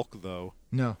the bulk, though.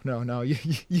 No.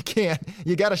 You can't.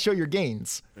 You got to show your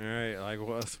gains. All right, like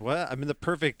what? I'm in the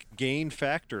perfect gain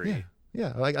factory.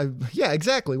 Yeah, yeah,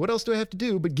 exactly. What else do I have to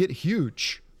do but get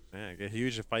huge? Yeah, get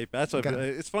huge to fight. That's what.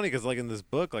 It's funny because like in this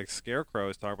book, like Scarecrow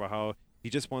is talking about how he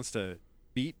just wants to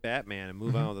beat Batman and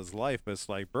move on with his life. But it's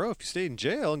like, bro, if you stayed in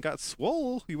jail and got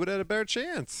swole, you would have had a better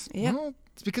chance. Yeah. Well,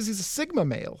 it's because he's a Sigma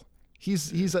male.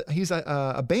 He's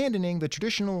abandoning the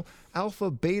traditional alpha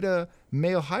beta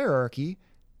male hierarchy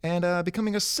and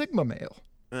becoming a Sigma male.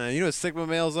 You know what Sigma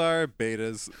males are?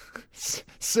 Betas.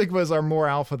 Sigmas are more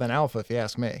alpha than alpha, if you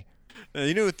ask me.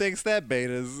 You know who thinks that?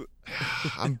 Betas.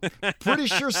 I'm pretty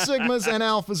sure Sigmas and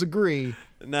alphas agree.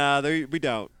 Nah, we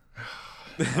don't.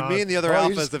 Me and the other oh,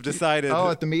 you alphas just- have decided.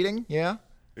 Oh, at the meeting, yeah.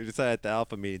 We decided at the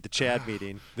alpha meeting, the Chad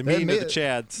meeting, the They meeting of the made-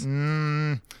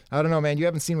 Chads. I don't know, man. You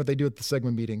haven't seen what they do at the Sigma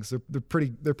meetings. They're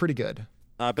pretty good.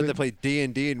 I bet they play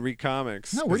D&D and read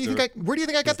comics. No, where do you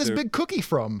think I got this they're- big cookie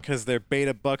from? Because they're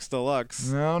Beta Bucks Deluxe.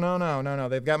 No.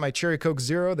 They've got my Cherry Coke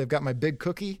Zero. They've got my big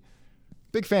cookie.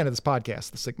 Big fan of this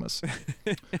podcast, the Sigmas.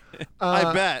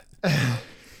 I bet.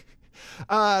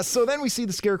 So then we see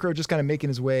the Scarecrow just kind of making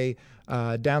his way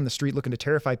down the street looking to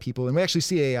terrify people. And we actually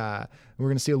see we're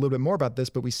going to see a little bit more about this,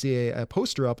 but we see a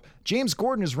poster up. James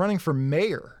Gordon is running for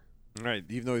mayor. Right,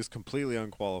 even though he's completely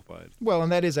unqualified. Well,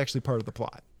 and that is actually part of the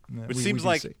plot. Which seems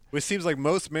like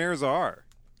most mayors are.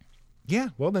 Yeah,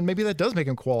 well, then maybe that does make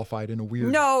him qualified in a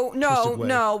weird, No, twisted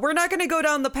way. we're not going to go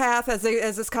down the path as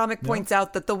this comic points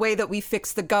out that the way that we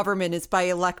fix the government is by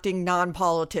electing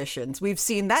non-politicians. We've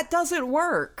seen that doesn't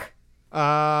work.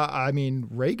 I mean,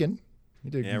 Reagan. He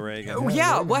did. Yeah, Reagan. Oh,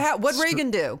 yeah, what'd Reagan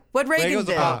do? What'd Reagan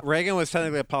do? Reagan was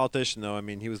technically a politician, though. I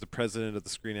mean, he was the president of the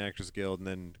Screen Actors Guild and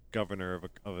then governor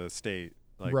of a state.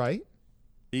 Like, Right.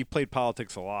 He played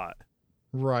politics a lot.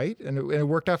 Right, and it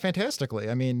worked out fantastically.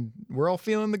 I mean, we're all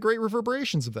feeling the great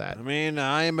reverberations of that. I mean,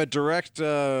 I am a direct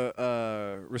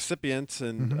recipient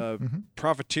and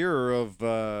profiteer of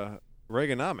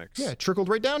Reaganomics. Yeah, it trickled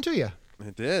right down to you.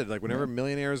 It did. Like, whenever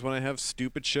millionaires want to have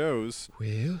stupid shows,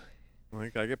 Well,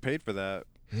 like, I get paid for that.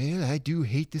 I do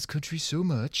hate this country so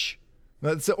much.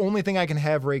 That's the only thing I can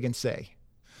have Reagan say.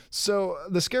 So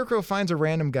the Scarecrow finds a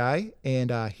random guy,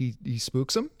 and he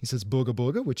spooks him. He says booga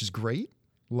booga, which is great.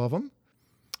 Love him.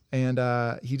 And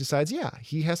he decides,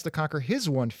 he has to conquer his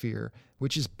one fear,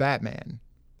 which is Batman.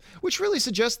 Which really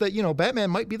suggests that, Batman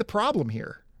might be the problem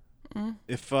here.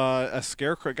 If a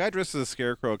guy dressed as a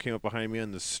scarecrow came up behind me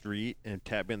on the street and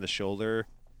tapped me on the shoulder,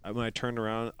 when I turned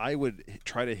around, I would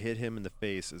try to hit him in the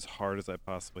face as hard as I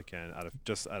possibly can out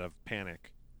of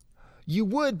panic. You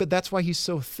would, but that's why he's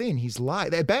so thin. He's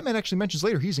light. Batman actually mentions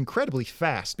later he's incredibly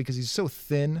fast because he's so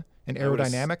thin and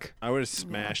aerodynamic. I would have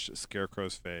smashed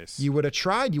Scarecrow's face. You would have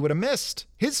tried. You would have missed.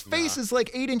 His face is like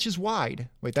 8 inches wide.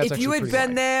 Wait, that's If actually you had pretty been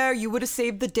wide. there, you would have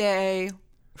saved the day.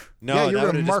 No, Yeah, you that were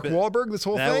would've Mark just been- Wahlberg this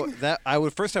whole thing? I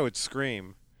would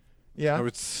scream. Yeah. I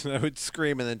would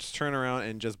scream and then just turn around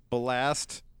and just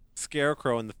blast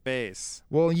Scarecrow in the face.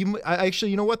 Well,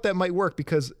 actually, you know what? That might work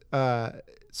because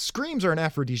screams are an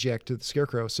aphrodisiac to the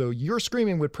Scarecrow. So your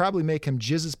screaming would probably make him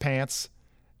jizz his pants,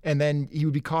 and then he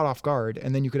would be caught off guard,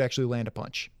 and then you could actually land a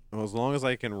punch. Well, as long as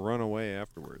I can run away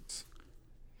afterwards.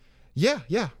 Yeah.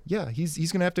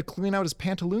 He's gonna have to clean out his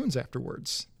pantaloons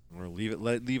afterwards. Or leave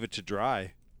it to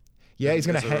dry. Yeah, he's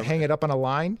gonna As a- hang it up on a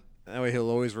line. That way he'll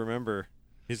always remember.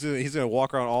 He's gonna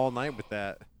walk around all night with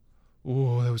that.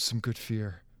 Oh, that was some good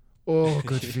fear. Oh,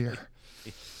 good fear.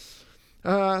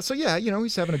 So yeah,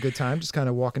 he's having a good time, just kind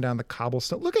of walking down the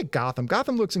cobblestone. Look at Gotham.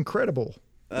 Gotham looks incredible.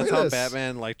 That's Look at how this.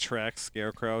 Batman tracks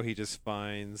Scarecrow. He just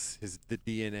finds the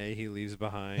DNA he leaves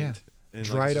behind. Yeah. And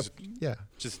Dried up,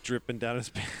 just dripping down his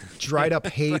pants. dried up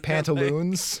hay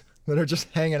pantaloons that are just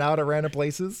hanging out at random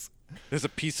places. There's a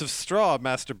piece of straw,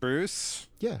 Master Bruce.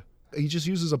 Yeah, he just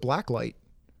uses a black light,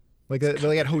 like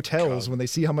at hotels when they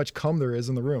see how much cum there is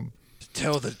in the room.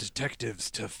 Tell the detectives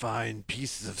to find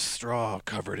pieces of straw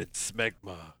covered in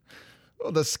smegma.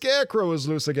 Oh, the Scarecrow is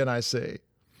loose again, I say.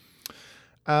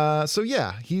 So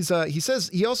yeah, he says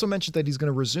he also mentioned that he's going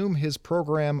to resume his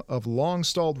program of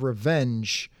long-stalled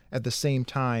revenge at the same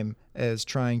time as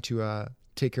trying to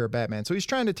take care of Batman. So he's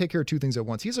trying to take care of two things at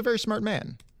once. He's a very smart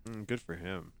man. Good for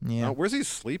him. Yeah. Where's he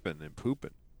sleeping and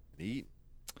pooping and eating?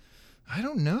 I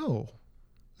don't know.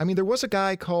 I mean, there was a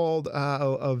guy called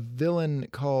a villain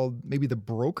called maybe the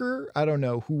Broker. I don't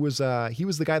know who was. He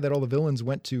was the guy that all the villains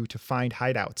went to find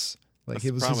hideouts. Like That's it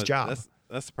the was problem his with- job.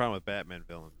 That's the problem with Batman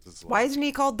villains. Is Why like, isn't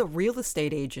he called the real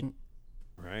estate agent?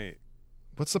 right?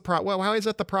 What's the problem? Well, how is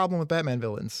that the problem with Batman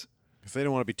villains? Because they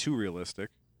don't want to be too realistic.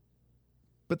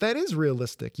 But that is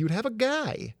realistic. You'd have a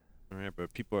guy. All right,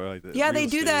 but people are like, Yeah, real they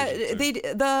do estate that. agents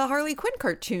are- The Harley Quinn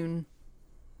cartoon.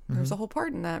 Mm-hmm. There's a whole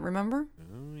part in that. Remember?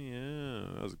 Oh yeah,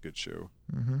 that was a good show.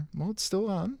 Well, it's still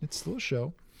on. It's still a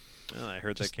show. Oh, I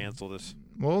heard they canceled it.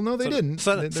 Well, no, they didn't.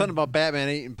 Something about Batman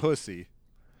eating pussy.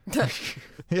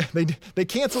 Yeah, they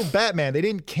canceled Batman. They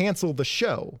didn't cancel the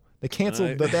show. They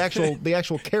canceled the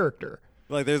actual character.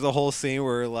 Like, there's a whole scene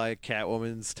where like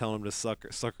Catwoman's telling him to suck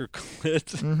her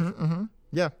clit.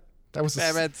 Yeah, that was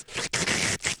Batman's.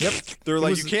 Yep. They're It like,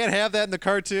 was- you can't have that in the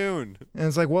cartoon. And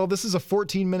it's like, well, this is a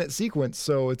 14-minute sequence,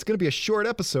 so it's going to be a short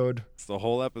episode. It's the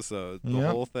whole episode, the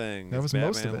Yep. whole thing. That It's was Batman,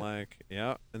 most of it. Like,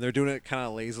 yeah, and they're doing it kind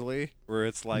of lazily, where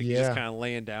it's like he's Yeah. just kind of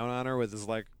laying down on her with his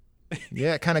like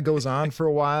Yeah, it kind of goes on for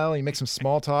a while. He makes some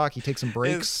small talk. He takes some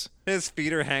breaks. his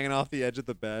feet are hanging off the edge of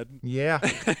the bed. Yeah.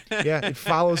 Yeah, it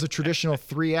follows a traditional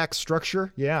 3-act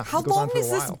structure. Yeah, How it goes on long for a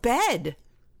is this while. bed?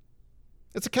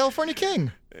 It's a California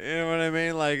king. You know what I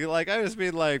mean? Like I just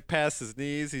mean like past his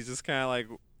knees. He's just kind of like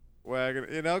wagging,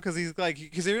 because he's like,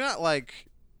 because you're not like,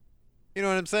 you know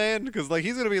what I'm saying? Because like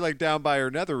he's gonna be like down by her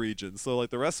nether region, so like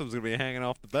the rest of them's gonna be hanging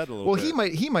off the bed a little Well,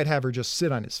 bit. he might have her just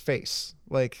sit on his face.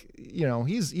 Like,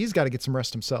 he's got to get some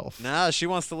rest himself. Nah, she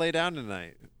wants to lay down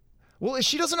tonight. Well,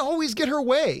 she doesn't always get her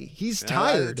way. He's Yeah,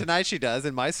 tired. Tonight she does.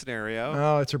 In my scenario,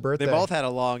 Oh, it's her birthday. they both had a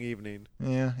long evening.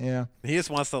 Yeah. He just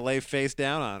wants to lay face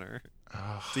down on her.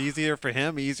 It's easier for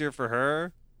him, easier for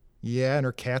her. Yeah, and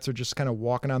her cats are just kind of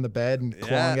walking on the bed and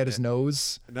clawing at his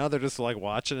nose. Now they're just like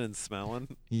watching and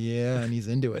smelling. Yeah, and he's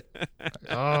into it.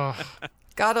 Oh,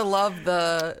 Gotta love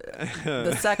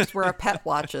the sex where a pet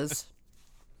watches.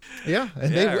 yeah,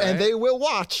 and Yeah, they will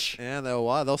watch. And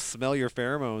they'll smell your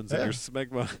pheromones and your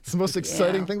smegma. It's the most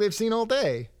exciting thing they've seen all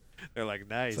day. They're like,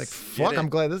 nice. It's like, fuck, I'm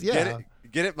glad this. Yeah.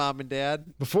 Get it, mom and dad.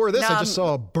 Before this, I just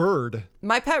saw a bird.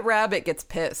 My pet rabbit gets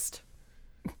pissed.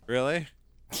 Really?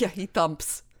 Yeah, he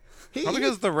thumps. Probably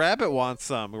because the rabbit wants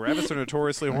some. Rabbits are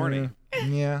notoriously horny.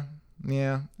 Yeah.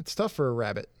 It's tough for a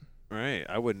rabbit. Right.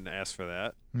 I wouldn't ask for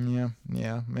that. Yeah.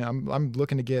 I'm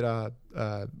looking to get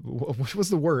what was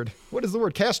the word? What is the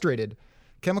word? Castrated,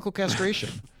 chemical castration.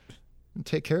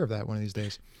 Take care of that one of these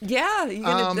days. Yeah, you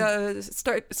gonna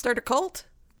start a cult?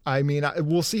 I mean,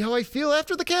 we'll see how I feel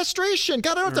after the castration.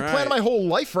 God, I don't have to plan my whole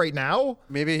life right now.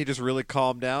 Maybe he just really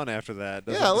calmed down after that.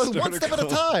 Yeah, let's one step at a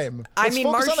time. Let's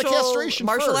focus on the castration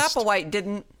Marshall first. Applewhite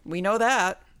didn't. We know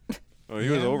that. Oh, he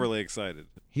was overly excited.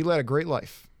 He led a great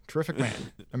life. Terrific man.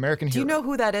 American hero. Do you know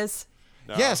who that is?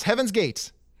 No. Yes, Heaven's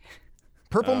Gate.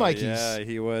 Purple Mikeys. Yeah,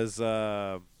 he was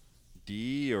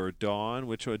D or Dawn.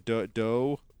 Which one?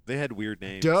 Doe. They had weird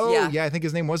names. Doe. Yeah. I think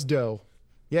his name was Doe.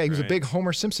 Yeah, he was a big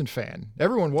Homer Simpson fan.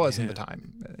 Everyone was in the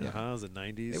time. Yeah. It was the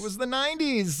 90s. It was the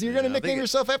 90s. You're going to nickname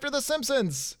yourself after the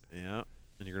Simpsons. Yeah.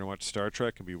 And you're going to watch Star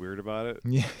Trek and be weird about it?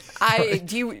 Yeah. I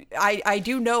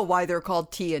do know why they're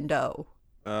called T and Doe.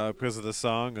 Because of the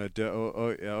song? Yeah,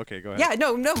 okay, go ahead. Yeah,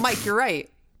 no, Mike, you're right.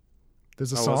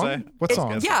 There's a was I? song? What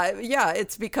song? Yeah,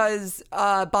 it's because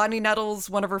Bonnie Nettles,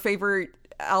 one of her favorite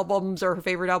albums or her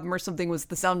favorite album or something was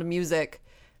The Sound of Music.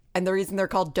 And the reason they're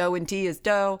called Doe and T is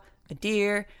Doe, a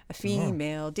deer, a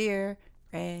female deer.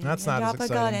 That's not as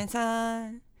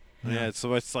exciting. Yeah,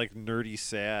 so it's like nerdy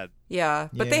sad. Yeah,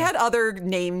 but they had other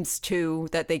names too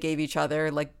that they gave each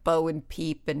other, like Bo and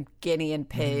Peep and Guinea and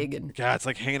Pig. And God, it's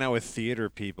like hanging out with theater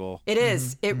people. it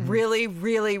is. It really,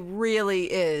 really, really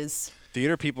is.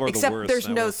 Theater people are the Except worst. there's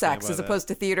I no will say sex about as that. opposed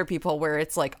to theater people where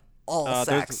it's like all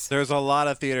sex. There's a lot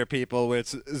of theater people where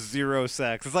it's zero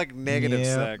sex. It's like negative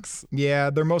sex. Yeah,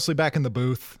 they're mostly back in the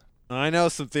booth. I know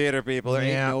some theater people. There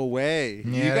ain't no way.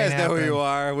 Yeah, you it guys ain't know who happening. you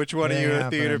are. Which one of It you ain't are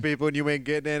theater happening. people and you ain't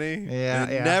getting any? Yeah,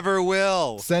 You yeah. never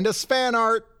will. Send us fan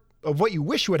art of what you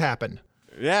wish would happen.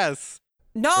 Yes.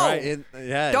 No, Right.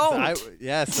 don't.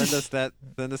 Send us that.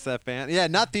 Send us that fan. Yeah,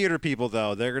 not theater people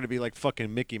though. They're gonna be like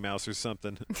fucking Mickey Mouse or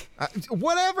something.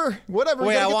 Whatever. We Wait, gotta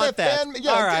I get want that. fan.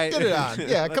 Yeah, All right. get it on.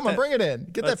 Yeah, come on, bring it in.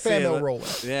 Get that Let's fan see, mail rolling.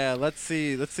 Yeah, let's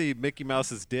see Mickey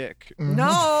Mouse's dick.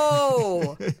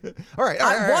 no. All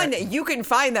right. One, you can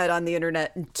find that on the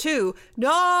internet. And two, no.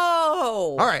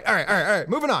 All right.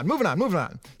 Moving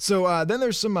on. So then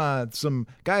there's some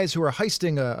guys who are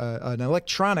heisting an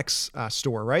electronics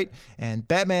store, right? And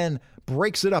Batman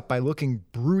breaks it up by looking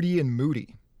broody and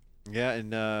moody. Yeah,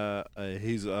 and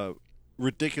he's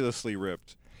ridiculously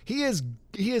ripped. He is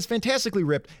fantastically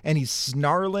ripped, and he's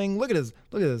snarling. Look at his.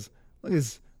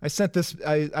 I sent this.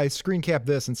 I screen capped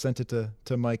this and sent it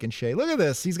to Mike and Shay. Look at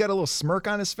this. He's got a little smirk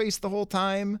on his face the whole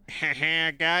time.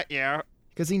 Got you.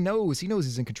 Because he knows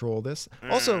he's in control of this.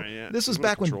 Also, this was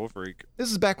back when control freak.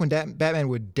 Batman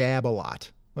would dab a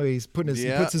lot. Like he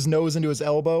puts his nose into his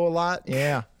elbow a lot.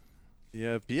 Yeah.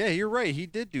 Yeah, you're right. He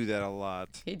did do that a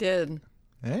lot. He did.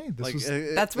 Hey,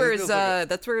 That's where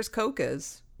his coke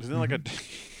is. Isn't it like a?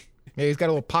 yeah, he's got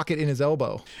a little pocket in his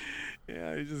elbow.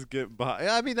 Yeah, you just get by.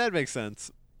 I mean, that makes sense.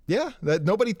 Yeah, that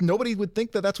nobody would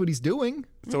think that that's what he's doing.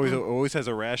 It's always has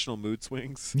irrational mood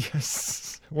swings.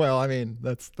 Yes. Well, I mean,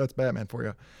 that's Batman for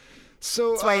you.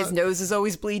 So That's why his nose is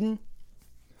always bleeding.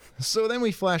 So then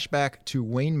we flash back to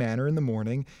Wayne Manor in the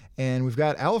morning, and we've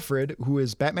got Alfred, who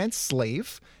is Batman's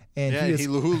slave. And Yeah, he is,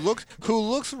 who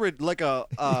looks like a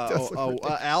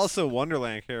Alice in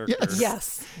Wonderland character.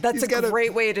 Yes, that's He's a got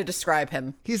great way to describe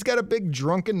him. he's got a big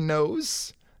drunken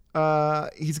nose.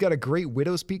 He's got a great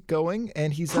widow's peak going,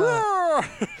 and he's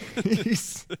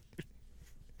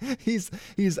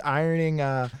he's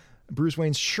ironing Bruce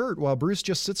Wayne's shirt while Bruce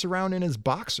just sits around in his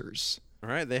boxers. All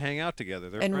right, they hang out together.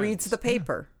 They're And friends. reads the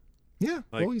paper. Yeah,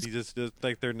 Like well, he's he just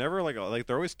like they're never like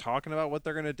they're always talking about what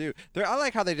they're gonna do. I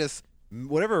like how they just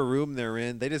whatever room they're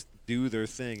in, they just do their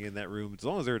thing in that room as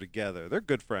long as they're together. They're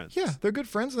good friends. yeah, they're good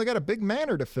friends, and they got a big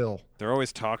manor to fill. They're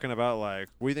always talking about like,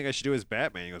 what do you think I should do as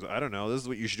Batman? He goes, I don't know. This is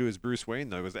what you should do as Bruce Wayne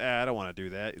though. He goes, I don't want to do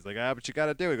that. He's like, but you got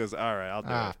to do it. He goes, all right, I'll do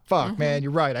it. Fuck, man,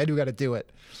 you're right. I do got to do it.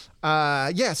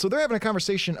 Yeah, so they're having a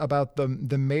conversation about the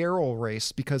mayoral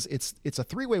race because it's a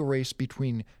three-way race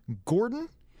between Gordon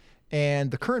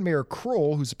and the current mayor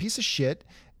Kroll, who's a piece of shit,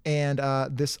 and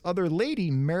this other lady,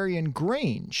 Marion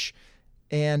Grange.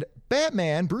 And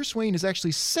Batman, Bruce Wayne, is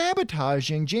actually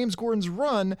sabotaging James Gordon's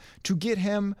run to get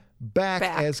him back.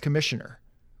 As commissioner,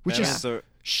 which is so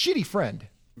shitty friend.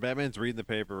 Batman's reading the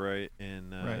paper, right?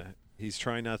 And he's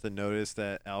trying not to notice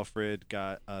that Alfred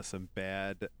got some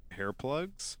bad hair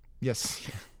plugs. Yes.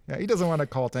 Yeah, he doesn't want to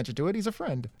call attention to it. He's a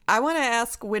friend. I want to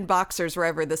ask when boxers were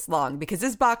ever this long, because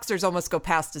his boxers almost go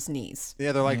past his knees.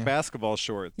 Yeah, they're like basketball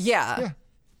shorts. Yeah.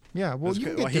 Well,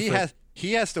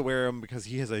 he has to wear them because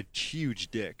he has a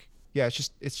huge dick. Yeah, it's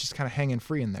just kind of hanging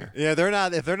free in there. Yeah,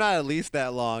 if they're not at least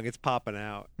that long, it's popping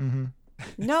out. Mm-hmm.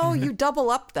 No, you double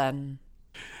up then.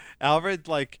 Alfred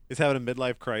is having a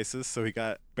midlife crisis, so he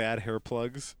got bad hair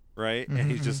plugs, right? Mm-hmm.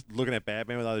 And he's just looking at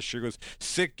Batman without his shirt. Goes,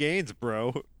 sick gains,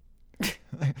 bro.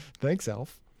 Thanks,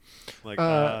 Alf.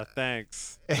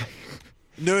 Thanks.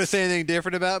 Notice anything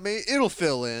different about me? It'll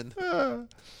fill in.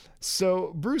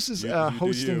 So Bruce is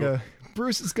hosting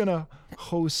Bruce is gonna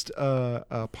host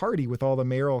a party with all the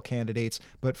mayoral candidates,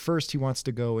 but first he wants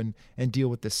to go and deal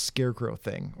with this scarecrow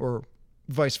thing, or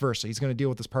vice versa. He's gonna deal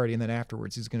with this party, and then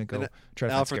afterwards he's gonna go try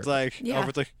to Alfred's find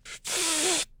Alfred's like,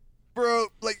 bro,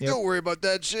 don't worry about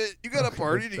that shit. You got a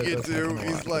party to get to.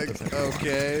 He's like,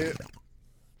 okay.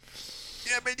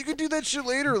 Yeah, man, you can do that shit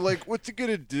later. Like, what's it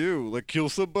gonna do? Like, kill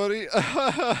somebody?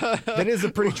 That is a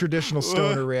pretty traditional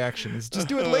stoner reaction. Is just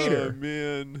do it later. Oh,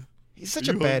 man. He's such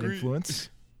a bad influence.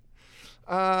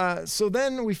 So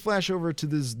then we flash over to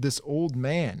this old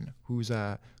man who's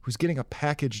getting a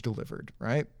package delivered,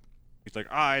 right? He's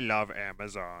like, I love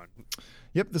Amazon.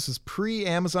 Yep, this is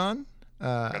pre-Amazon.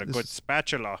 Got a good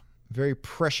spatula. Very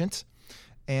prescient.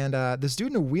 And this dude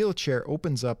in a wheelchair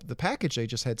opens up the package they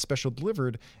just had special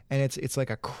delivered, and it's like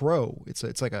a crow. It's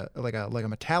like a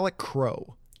metallic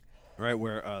crow. Right,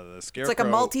 where the scarecrow. It's like a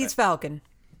Maltese falcon.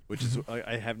 Which is,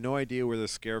 I have no idea where the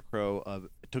scarecrow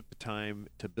took the time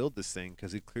to build this thing,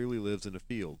 because he clearly lives in a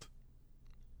field.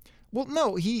 Well,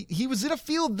 no, he was in a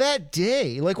field that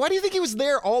day. Like, why do you think he was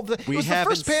there all the? We it was haven't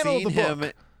the first panel seen of the him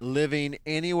book. Living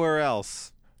anywhere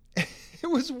else. It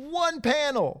was one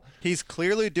panel. He's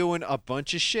clearly doing a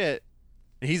bunch of shit.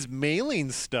 He's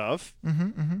mailing stuff.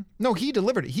 No, he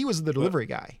delivered it. He was the delivery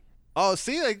guy. Oh,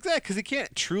 see, like that, because he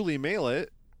can't truly mail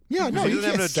it. Yeah, no, he he doesn't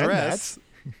can't have an send address. that.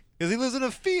 Because he lives in a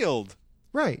field.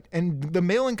 Right, and the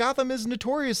mail in Gotham is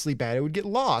notoriously bad. It would get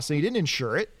lost, and he didn't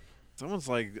insure it. Someone's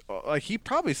like he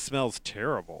probably smells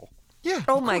terrible. Yeah.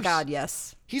 Oh of my course. God,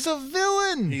 yes. He's a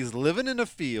villain. He's living in a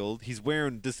field. He's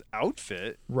wearing this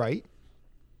outfit. Right.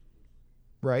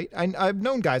 I've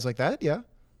known guys like that. Yeah.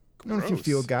 Known a few Gross.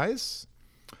 field guys.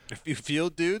 A few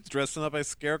field dudes dressing up as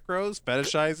scarecrows,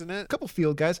 fetishizing it. A couple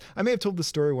field guys. I may have told this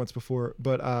story once before,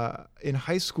 but in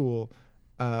high school,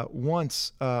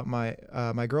 once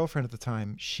my girlfriend at the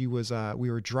time, she was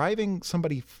we were driving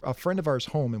a friend of ours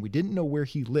home, and we didn't know where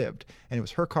he lived, and it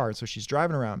was her car, and so she's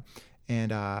driving around,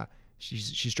 and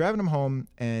she's driving him home,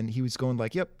 and he was going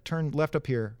like, "Yep, turn left up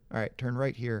here. All right, turn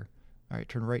right here. All right,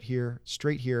 turn right here,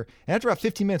 straight here." And after about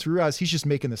 15 minutes, we realized he's just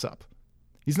making this up.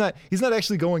 He's not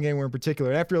actually going anywhere in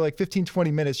particular. And after like 15,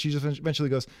 20 minutes, she just eventually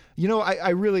goes, I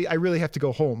really have to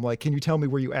go home. Like, can you tell me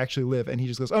where you actually live? And he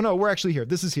just goes, oh no, we're actually here.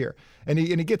 This is here. And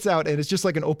he gets out, and it's just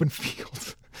like an open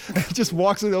field. And he just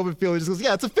walks in the open field. He just goes,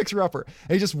 yeah, it's a fixer-upper.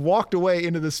 And he just walked away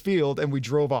into this field, and we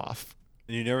drove off.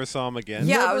 And you never saw him again?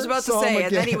 Yeah, I Never was about to saw him say,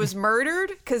 and then he again. was murdered?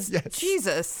 Because, Yes.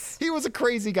 Jesus. He was a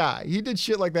crazy guy. He did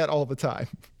shit like that all the time.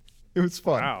 It was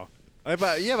fun. Wow.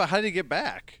 But how did he get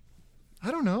back? I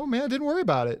don't know, man. I didn't worry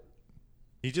about it.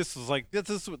 He just was like, this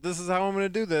is how I'm going to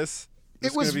do this.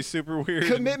 It's It was going to be super weird.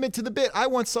 Commitment to the bit. I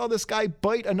once saw this guy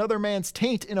bite another man's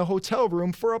taint in a hotel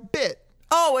room for a bit.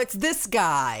 Oh, it's this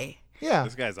guy. Yeah.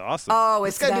 This guy's awesome. Oh,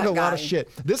 This it's guy that did a guy. lot of shit.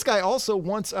 This guy also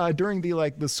once during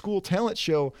the school talent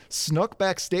show snuck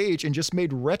backstage and just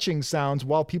made retching sounds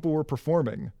while people were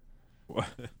performing.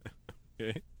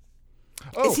 Okay.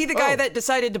 Is he the guy that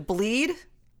decided to bleed?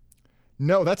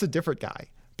 No, that's a different guy.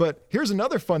 But here's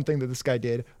another fun thing that this guy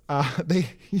did.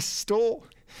 He stole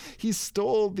it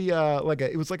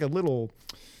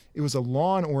was a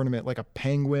lawn ornament, like a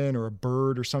penguin or a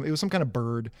bird or something. It was some kind of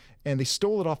bird, and they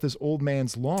stole it off this old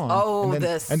man's lawn. Oh,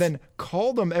 and then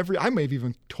called him I may have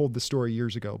even told the story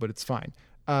years ago, but it's fine.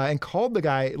 And called the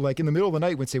guy like in the middle of the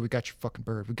night, would say, "We got your fucking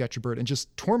bird, we got your bird," and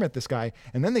just torment this guy.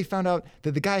 And then they found out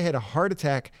that the guy had a heart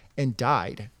attack and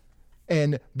died.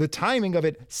 And the timing of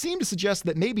it seemed to suggest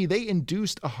that maybe they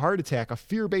induced a heart attack, a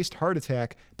fear-based heart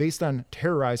attack, based on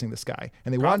terrorizing this guy.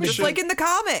 And they wanted Just to like in the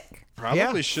comic.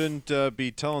 Probably shouldn't be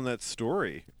telling that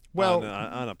story Well,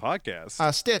 on a podcast.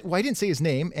 well, I didn't say his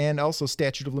name, and also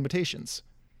statute of limitations.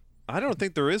 I don't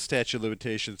think there is statute of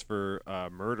limitations for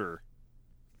murder.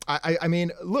 I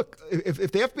mean, look, if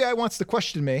the FBI wants to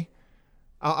question me,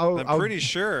 I'm pretty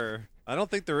sure. I don't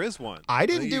think there is one. I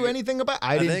didn't do anything about.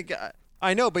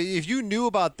 I know, but if you knew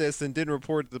about this and didn't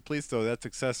report it to the police, though, that's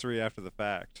accessory after the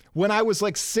fact. When I was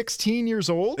like 16 years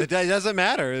old, it doesn't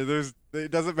matter. It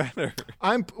doesn't matter.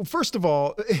 First of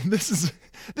all, this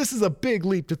is a big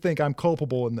leap to think I'm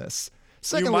culpable in this.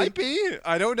 Secondly, you might be.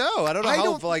 I don't know. I don't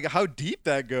know how deep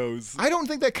that goes. I don't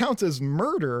think that counts as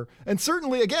murder. And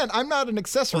certainly, again, I'm not an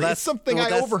accessory. It's something I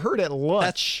overheard at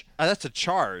lunch. That's a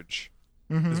charge.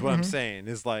 Is what I'm saying.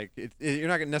 Is like you're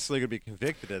not necessarily going to be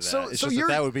convicted of that. It's just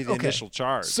that would be the initial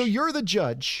charge. So you're the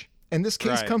judge, and this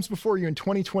case comes before you in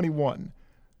 2021.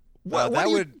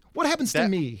 What happens to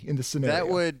me in this scenario?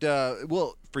 That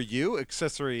would for you,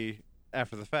 accessory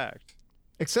after the fact.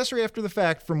 Accessory after the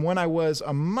fact from when I was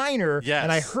a minor,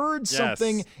 and I heard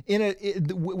something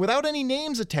without any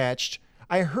names attached.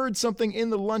 I heard something in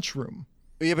the lunchroom.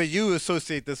 Yeah, but you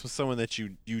associate this with someone that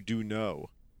you do know.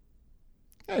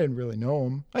 I didn't really know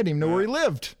him. I didn't even know where he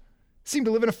lived. He seemed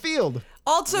to live in a field.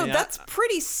 Also, that's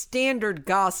pretty standard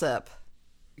gossip.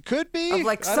 Could be. Of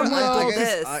like someone told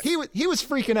this. He was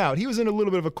freaking out. He was in a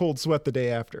little bit of a cold sweat the day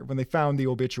after when they found the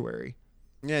obituary.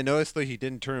 Yeah, notice though he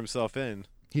didn't turn himself in.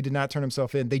 He did not turn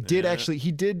himself in. They did actually.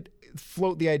 He did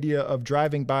float the idea of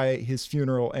driving by his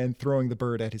funeral and throwing the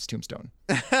bird at his tombstone.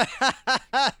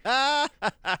 Yeah,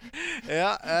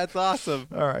 that's awesome.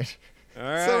 All right. All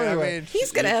right. So anyway,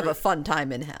 he's gonna have a fun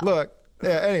time in hell. Look.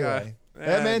 Yeah. Anyway,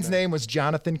 that man's name was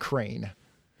Jonathan Crane.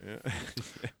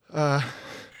 Yeah.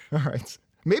 All right.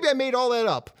 Maybe I made all that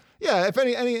up. Yeah. If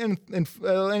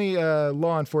any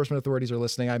law enforcement authorities are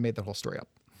listening, I made the whole story up.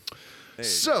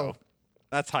 So.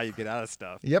 That's how you get out of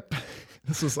stuff. Yep.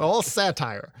 This was all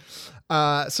satire.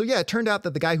 So yeah, it turned out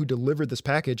that the guy who delivered this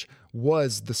package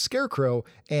was the Scarecrow,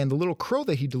 and the little crow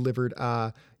that he delivered,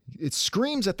 it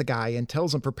screams at the guy and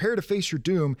tells him, "Prepare to face your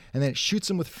doom," and then it shoots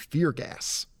him with fear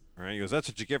gas. All right, he goes, "That's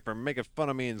what you get for making fun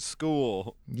of me in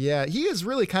school." Yeah, he is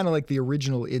really kind of like the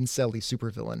original incel-y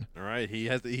supervillain. All right,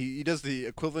 he does the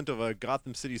equivalent of a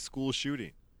Gotham City school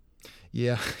shooting.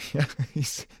 Yeah,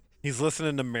 He's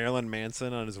listening to Marilyn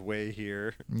Manson on his way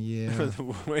here. Yeah.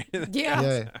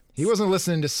 Yeah. He wasn't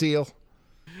listening to Seal.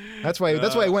 That's why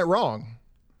it went wrong.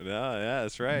 Yeah,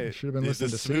 that's right. Should have been listening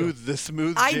to Seal. The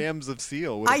smooth jams of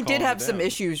Seal. I did have some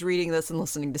issues reading this and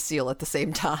listening to Seal at the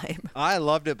same time. I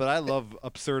loved it, but I love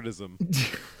absurdism.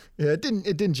 Yeah, it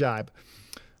didn't jibe.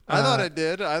 I thought it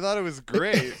did. I thought it was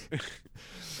great.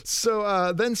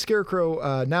 So then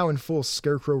Scarecrow, now in full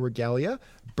Scarecrow regalia,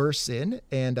 bursts in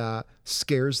and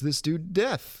scares this dude to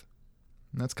death.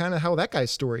 And that's kind of how that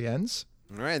guy's story ends.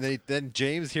 All right, then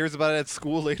James hears about it at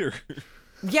school later.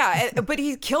 Yeah, but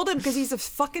he killed him because he's a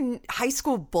fucking high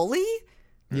school bully?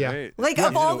 Yeah. Right. Like,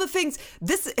 of all the things,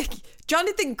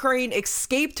 Jonathan Crane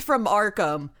escaped from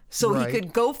Arkham so he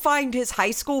could go find his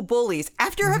high school bullies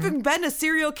after having been a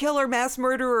serial killer, mass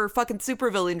murderer, fucking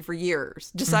supervillain for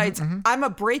years. Decides, I'm a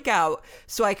breakout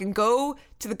so I can go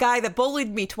to the guy that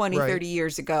bullied me 20, 30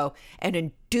 years ago and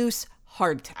induce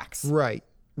heart attacks. Right.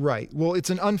 Well, it's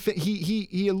an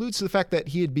he alludes to the fact that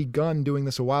he had begun doing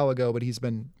this a while ago, but he's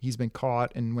been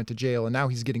caught and went to jail, and now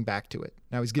he's getting back to it.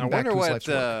 Now he's getting back to his life's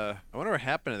work. I wonder what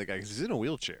happened to the guy because he's in a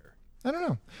wheelchair. I don't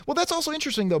know. Well, that's also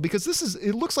interesting though, because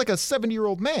it looks like a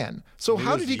 70-year-old man. So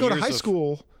how did he go to high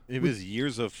school? It was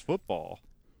years of football.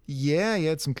 Yeah, he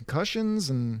had some concussions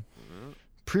and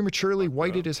prematurely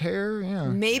whited his hair. Yeah.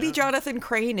 Maybe Jonathan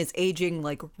Crane is aging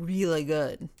like really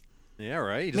good. Yeah,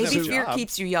 right. Maybe fear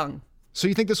keeps you young. So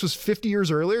you think this was 50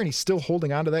 years earlier and he's still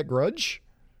holding on to that grudge?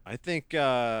 I think.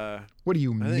 What do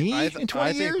you mean in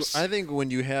 20 years? I think when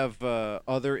you have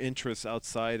other interests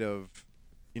outside of,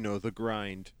 the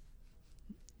grind,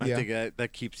 I think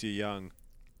that keeps you young.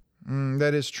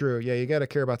 That is true. Yeah, you got to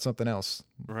care about something else.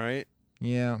 Right?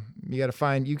 Yeah, you got to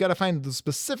find the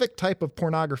specific type of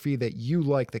pornography that you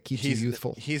like that keeps you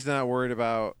youthful. He's not worried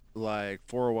about like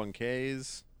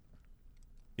 401ks.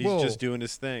 He's just doing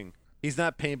his thing. He's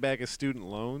not paying back his student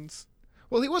loans.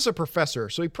 Well, he was a professor,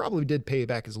 so he probably did pay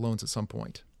back his loans at some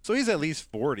point. So he's at least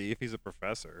 40 if he's a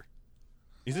professor.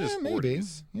 He's in his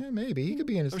 40s. Yeah, maybe. He could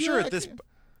be in his 40s. I'm sure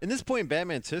in this point in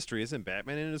Batman's history, isn't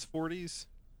Batman in his 40s?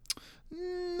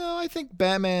 No, I think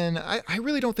Batman... I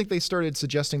really don't think they started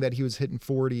suggesting that he was hitting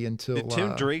 40 until... Did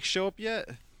Tim Drake show up yet?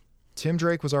 Tim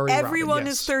Drake was already Everyone Robin,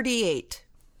 is 38.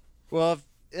 Well,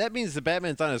 that means the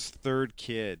Batman's on his third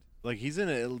kid. Like, he's in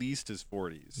at least his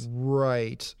 40s.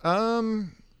 Right.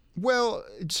 Well,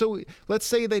 so let's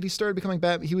say that he started becoming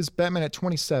Batman. He was Batman at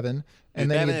 27. And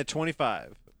then Batman at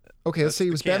 25. Okay, let's say he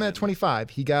was Batman at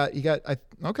 25.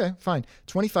 Okay, fine.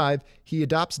 25. He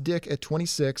adopts Dick at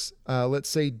 26. Let's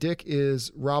say Dick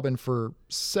is Robin for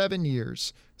 7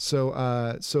 years.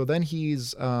 So then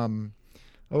he's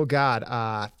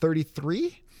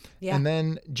 33. Yeah. And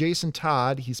then Jason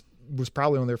Todd, was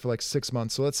probably on there for like 6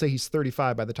 months. So let's say he's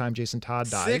 35 by the time Jason Todd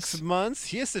dies. 6 months?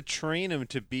 He has to train him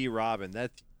to be Robin.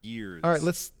 That's years. All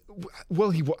right,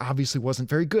 well, he obviously wasn't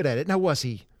very good at it. Now, was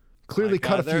he? Clearly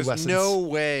cut a few lessons.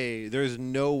 There's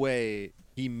no way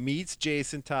he meets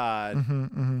Jason Todd,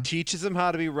 Mm-hmm, teaches him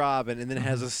how to be Robin, and then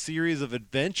has a series of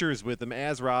adventures with him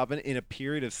as Robin in a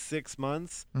period of 6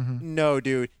 months. Mm-hmm. No,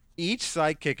 dude. Each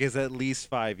sidekick is at least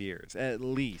 5 years. At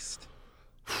least.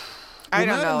 I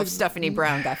don't know if Stephanie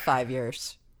Brown got 5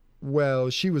 years. Well,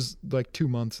 she was like 2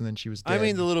 months and then she was dead. I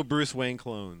mean, the little Bruce Wayne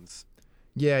clones.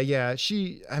 Yeah. There's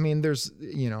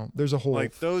a whole.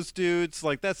 Like those dudes,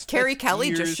 like that's Carrie that's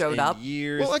Kelly just years showed and up.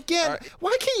 Years. Well, again,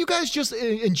 why can't you guys just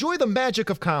enjoy the magic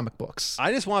of comic books?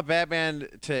 I just want Batman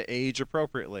to age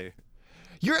appropriately.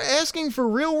 You're asking for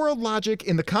real world logic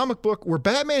in the comic book where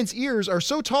Batman's ears are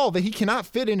so tall that he cannot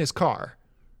fit in his car.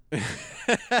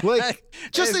 Like,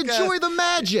 just enjoy the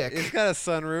magic. He's got a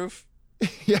sunroof.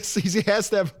 Yes, he has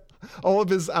to have all of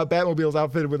his Batmobiles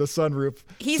outfitted with a sunroof.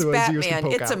 He's so his ears can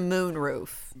Batman. poke It's out. a moon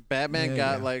roof. Batman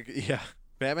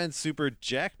Batman's super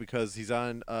jacked because he's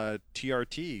on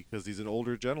TRT because he's an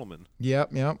older gentleman.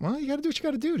 Yep. Well, you got to do what you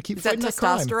got to do to keep Is that fighting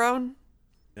crime. testosterone?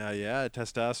 Yeah,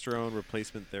 testosterone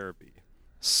replacement therapy.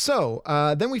 So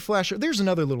then we flash. There's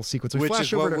another little sequence. We Which flash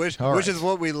is over what to, all which right. is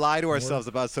what we lie to ourselves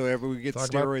about, so we get Talk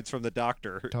about- steroids from the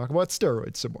doctor. Talk about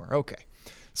steroids some more. Okay.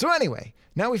 So anyway,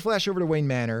 now we flash over to Wayne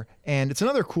Manor, and it's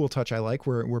another cool touch I like,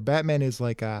 where Batman is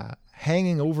like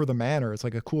hanging over the manor. It's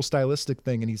like a cool stylistic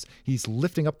thing, and he's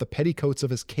lifting up the petticoats of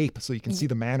his cape so you can see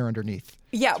the manor underneath.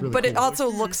 Yeah, really but it cool.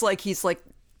 also looks like he's like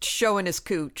showing his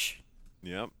cooch.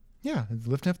 Yep. Yeah, he's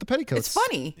lifting up the petticoats. It's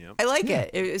funny. Yep. I like it.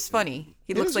 It's funny.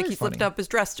 He looks is like very he's lifting funny. up his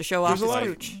dress to show off There's a his lot of-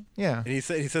 cooch. Yeah. And he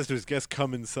says to his guests,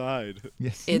 "Come inside."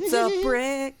 Yes. It's a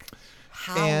brick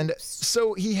house. And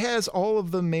so he has all of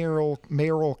the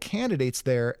mayoral candidates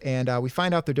there, and we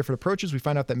find out their different approaches. We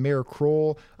find out that Mayor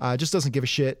Kroll just doesn't give a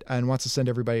shit and wants to send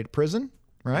everybody to prison,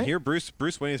 right? Here, Bruce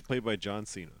Wayne is played by John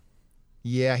Cena.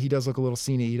 Yeah, he does look a little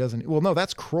Cena. He doesn't. Well, no,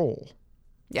 that's Kroll.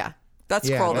 yeah, that's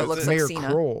Yeah, Kroll that that's looks Mayor like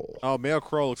Cena. Kroll. Oh, Mayor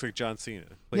Kroll looks like John Cena.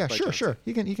 played Yeah, by sure, John sure.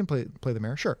 He can play the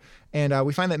mayor, sure. And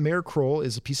we find that Mayor Kroll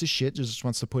is a piece of shit, just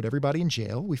wants to put everybody in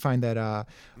jail. We find that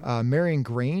Marion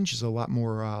Grange is a lot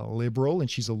more liberal and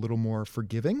she's a little more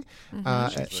forgiving.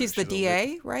 She's the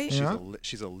DA, right?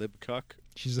 She's a lib cuck.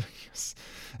 She's yes.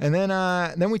 And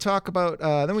then we talk about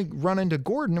then we run into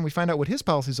Gordon and we find out what his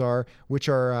policies are, which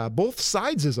are both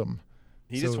sidesism.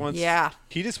 He just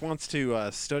wants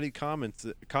to study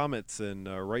comets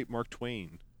and write Mark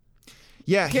Twain.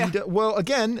 Yeah. Well,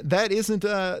 again, that isn't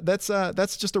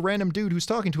that's just a random dude who's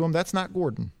talking to him. That's not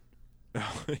Gordon.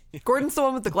 Gordon's the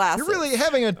one with the glasses. You're really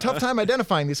having a tough time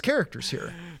identifying these characters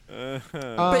here.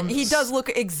 But he does look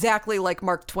exactly like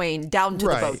Mark Twain, down to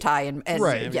the bow tie, and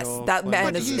Right. yes, Samuel that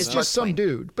man But is he's Mark just some Twain.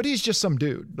 dude. But he's just some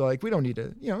dude. Like, we don't need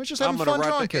to, it's just having fun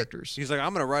drawing characters. He's like,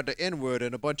 I'm gonna write the N-word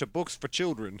in a bunch of books for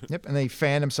children. Yep, and then he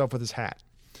fanned himself with his hat.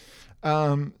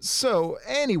 So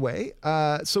anyway,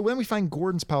 so when we find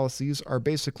Gordon's policies are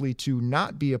basically to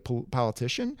not be a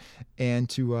politician and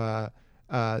to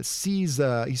he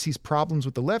sees problems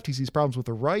with the left, he sees problems with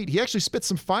the right. He actually spits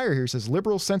some fire here. He says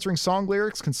liberals censoring song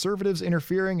lyrics, conservatives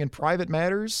interfering in private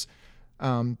matters.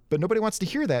 But nobody wants to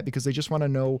hear that because they just want to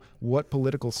know what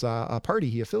political party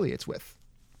he affiliates with.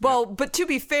 Well, but to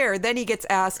be fair, then he gets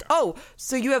asked, "Oh,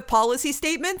 so you have policy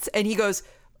statements?" And he goes,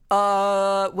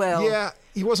 well, Yeah,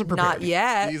 he wasn't prepared. not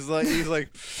yet." He's like,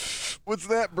 what's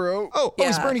that, bro? Oh, Yeah.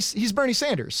 he's Bernie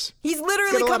Sanders. He's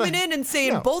literally got a lot coming of- in and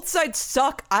saying, yeah. "Both sides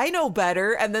suck. I know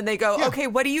better." And then they go, Yeah. "Okay,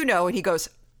 what do you know?" And he goes,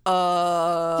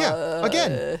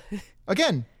 Yeah,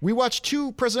 again, we watched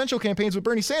 2 presidential campaigns with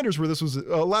Bernie Sanders where this was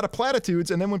a lot of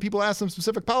platitudes, and then when people asked him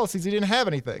specific policies, he didn't have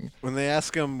anything. When they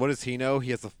ask him what does he know,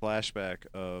 he has a flashback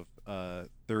of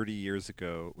 30 years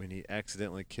ago when he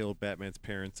accidentally killed Batman's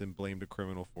parents and blamed a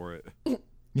criminal for it.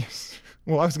 Yes.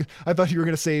 Well, I thought you were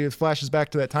going to say it flashes back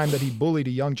to that time that he bullied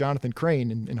a young Jonathan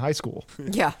Crane in high school.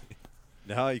 "Yeah."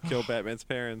 Now he killed Batman's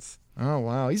parents. Oh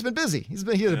wow, he's been busy.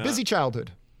 He had a busy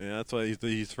childhood. Yeah, that's why he's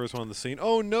the first one on the scene.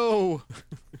 Oh no!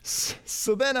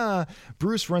 So then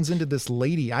Bruce runs into this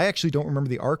lady. I actually don't remember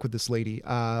the arc with this lady.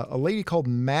 A lady called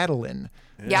Madeline.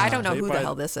 Yeah, I don't know Played who the by-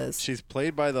 hell this is. She's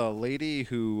played by the lady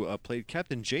who played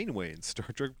Captain Janeway in Star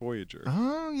Trek Voyager.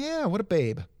 Oh yeah, what a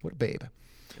babe.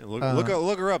 And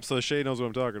look her up so Shay knows what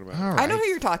I'm talking about. All I know right. who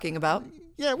you're talking about.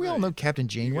 Yeah, we all know Captain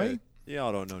Janeway.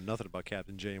 Y'all don't know nothing about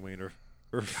Captain Janeway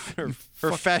or her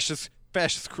fascist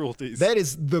fascist cruelties. That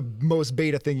is the most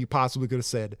beta thing you possibly could have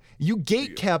said. You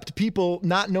gate-kept people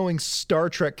not knowing Star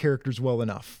Trek characters well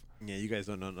enough. Yeah, you guys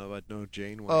don't know about No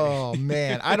Janeway. Oh,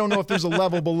 man. I don't know if there's a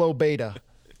level below beta,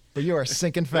 but you are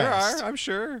sinking fast. There are, I'm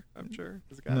sure.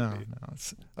 There's gotta No. be.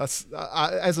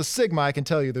 As a Sigma, I can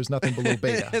tell you there's nothing below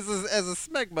beta. as a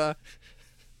smegma,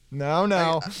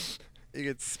 No. you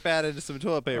get spat into some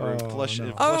toilet paper and flush it on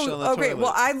the Oh, great. toilet.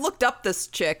 Well, I looked up this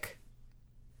chick.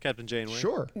 Captain Janeway.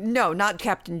 Sure. No, not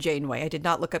Captain Janeway. I did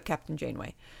not look up Captain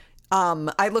Janeway.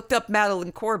 I looked up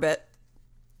Madeline Corbett.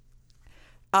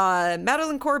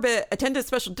 Madeline Corbett attended a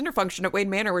special dinner function at Wayne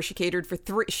Manor where she catered for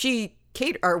three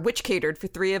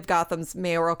of Gotham's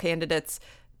mayoral candidates.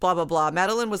 Blah, blah, blah.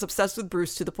 Madeline was obsessed with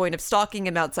Bruce to the point of stalking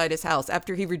him outside his house.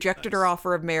 After he rejected her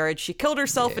offer of marriage, she killed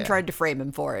herself and tried to frame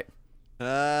him for it.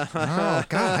 Oh,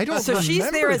 God. I don't So remember she's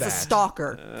there as a that.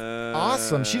 stalker.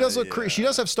 Awesome. She does look. She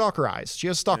does have stalker eyes. She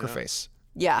has stalker face.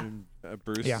 Yeah.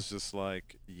 Bruce Yeah. is just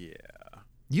like, yeah.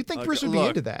 You'd think Look, Bruce would be look.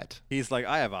 into that. He's like,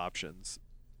 I have options.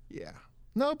 Yeah.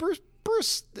 No, Bruce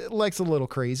likes a little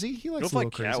crazy. He likes What if a little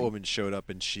like crazy. Catwoman showed up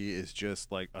and she is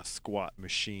just like a squat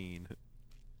machine?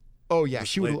 Oh yeah,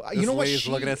 she would. You know what? She's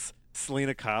looking at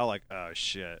Selena Kyle like, oh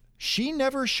shit. She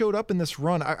never showed up in this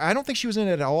run. I don't think she was in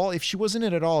it at all. If she was in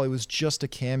it at all, it was just a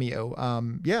cameo.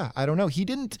 Yeah, I don't know. He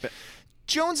didn't.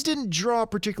 Jones didn't draw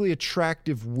particularly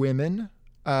attractive women.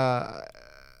 I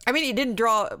mean, he didn't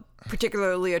draw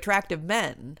particularly attractive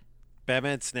men.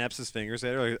 Batman snaps his fingers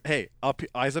at her like, hey,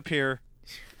 eyes up here.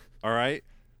 All right?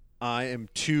 I am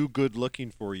too good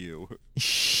looking for you.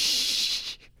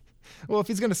 Well, if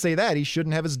he's gonna say that, he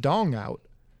shouldn't have his dong out.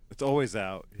 It's always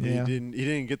out. Yeah. He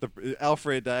didn't get the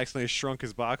Alfred accidentally shrunk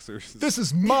his boxers. This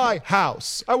is my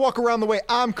house. I walk around the way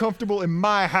I'm comfortable in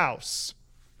my house.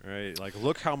 Right, like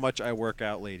look how much I work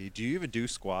out, lady. Do you even do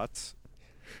squats?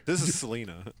 This is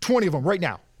Selena. 20 of them right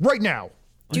now. Right now.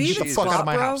 Do you Get even the fuck out squat, of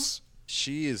my bro? house.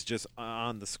 She is just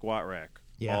on the squat rack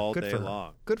Yeah, all good day for her.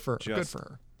 long. Good for her. Good Just- for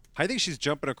her. I think she's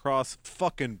jumping across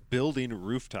fucking building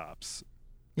rooftops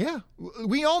Yeah,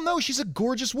 we all know she's a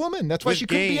gorgeous woman. That's why With she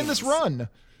couldn't be in this gains. run.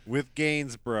 with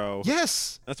gains, bro.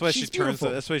 Yes, That's why she's she turns. beautiful.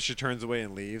 That's why she turns away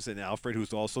and leaves. And Alfred,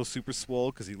 who's also super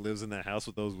swole because he lives in that house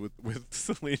with those with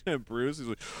Selena and Bruce, he's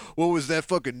like, "What was that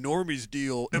fucking Normie's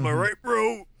deal? Am I right,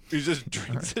 bro?" He just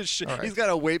drinks his shit. Mm-hmm. All right. He's got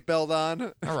a weight belt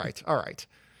on. All right.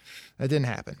 That didn't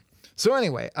happen. So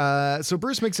anyway, so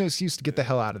Bruce makes an excuse to get the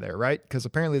hell out of there, right? Because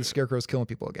apparently the Scarecrow's killing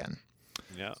people again.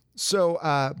 Yeah. So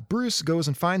Bruce goes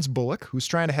and finds Bullock, who's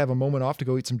trying to have a moment off to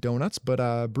go eat some donuts,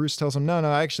 but Bruce tells him, no,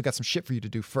 I actually got some shit for you to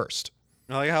do first.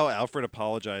 I like how Alfred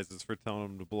apologizes for telling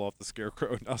him to blow off the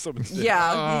Scarecrow. Now someone's dead.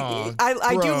 Yeah, Oh,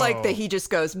 I do bro. like that he just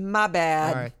goes, my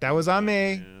bad. All right, that was on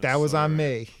me. That was on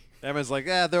me. Batman's like,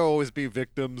 there'll always be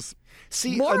victims.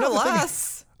 See, More or another thing-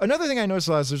 less. Another thing I noticed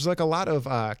is there's like a lot of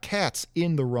cats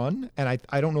in the run, and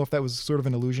I don't know if that was sort of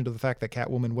an allusion to the fact that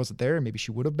Catwoman wasn't there, and maybe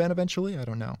she would have been eventually. I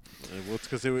don't know. Well, it's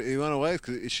because he went away.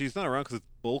 Because she's not around because it's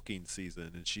bulking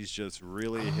season, and she's just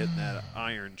really hitting that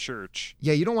Iron Church.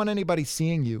 Yeah, you don't want anybody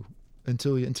seeing you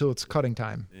until it's cutting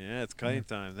time. Yeah, it's cutting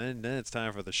time. Then it's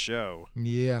time for the show.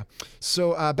 Yeah.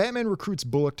 So Batman recruits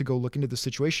Bullock to go look into the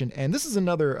situation, and this is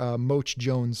another Moach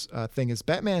Jones thing: is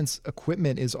Batman's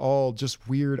equipment is all just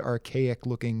weird, archaic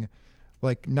looking,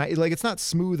 like it's not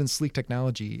smooth and sleek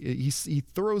technology. He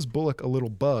throws Bullock a little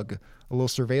bug, a little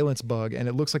surveillance bug, and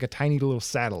it looks like a tiny little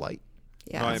satellite.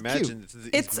 Yeah. No, I it's imagine he's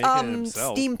It's making it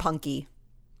himself. steampunky.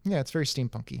 Yeah, it's very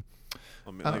steampunky.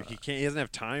 I mean, like he doesn't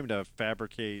have time to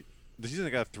fabricate. He's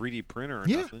not got a 3D printer or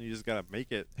Yeah. nothing. You just gotta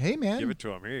make it. Hey, man. Give it to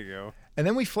him. Here you go. And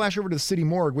then we flash over to the city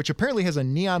morgue, which apparently has a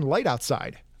neon light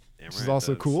outside, Damn which right is it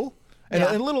also does. cool. And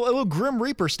Yeah. a little Grim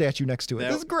Reaper statue next to it.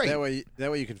 This is great.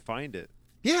 That way you can find it.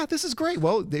 Yeah, this is great.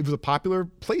 Well, it was a popular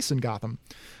place in Gotham.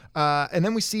 And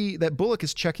then we see that Bullock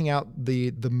is checking out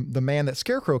the man that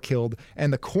Scarecrow killed,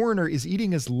 and the coroner is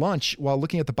eating his lunch while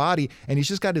looking at the body, and he's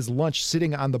just got his lunch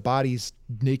sitting on the body's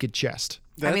naked chest.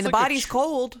 I mean, the like a body's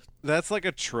cold. That's like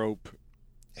a trope.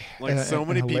 Like And so a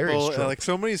many hilarious people, trope. like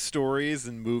so many stories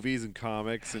and movies and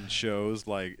comics and shows,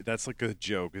 like that's like a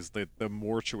joke. Is the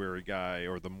mortuary guy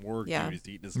or the morgue Yeah. dude is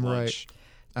eating his Right. lunch.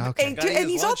 Okay. And, Gotta eat and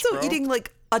his he's lunch, also bro. eating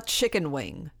like a chicken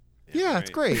wing. Yeah, it's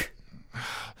great.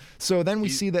 So then we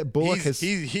see that Bullock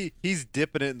he's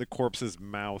dipping it in the corpse's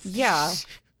mouth. Yeah.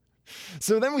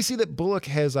 So then we see that Bullock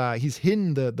has he's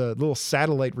hidden the little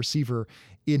satellite receiver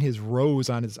in his rose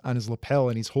on his lapel,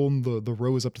 and he's holding the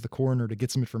rose up to the coroner to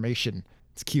get some information.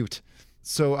 It's cute.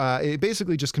 So it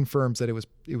basically just confirms that it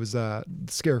was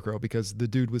Scarecrow because the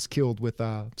dude was killed with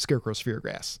Scarecrow's fear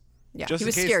gas. Yeah. Just he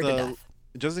was in case scared to the death.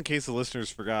 just in case the listeners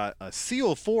forgot,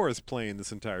 Seal 4 is playing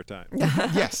this entire time.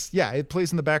 Yes, yeah, it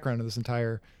plays in the background of this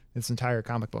entire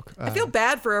comic book. I feel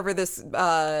bad for whoever this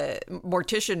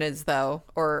mortician is, though,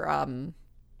 or oh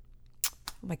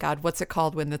my God, what's it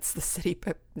called when it's the city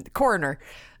coroner?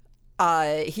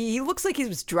 He looks like he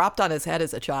was dropped on his head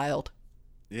as a child.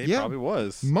 Yeah, he probably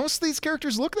was. Most of these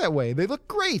characters look that way. They look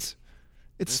great.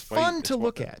 It's fun to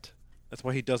look at. That's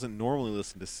why he doesn't normally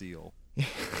listen to Seal.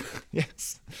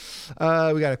 Yes. We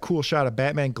got a cool shot of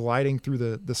Batman gliding through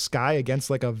the sky against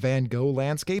like a Van Gogh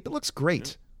landscape. It looks great.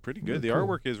 Yeah, pretty good. The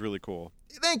artwork is really cool.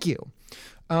 Thank you.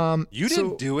 You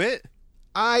didn't do it.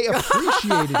 I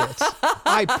appreciated it.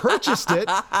 I purchased it.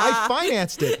 I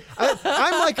financed it.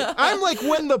 I'm like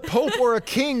when the Pope or a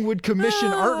king would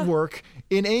commission artwork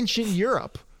in ancient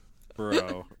Europe.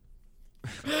 Bro.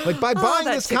 Like by buying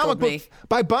this comic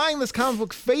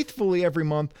book faithfully every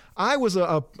month, I was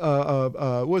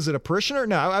was it a parishioner?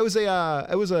 No, I was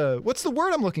a what's the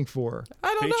word I'm looking for?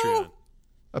 I don't know.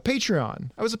 A Patreon.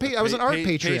 I was an art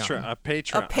Patreon.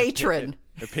 A patron.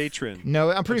 No,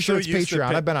 I'm pretty sure it's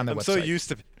Patreon. I've been on the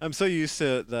website. I'm so used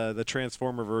to the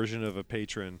Transformer version of a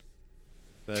patron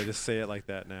that I just say it like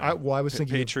that now. I was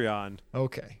thinking Patreon.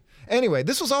 Okay. Anyway,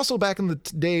 this was also back in the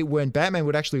day when Batman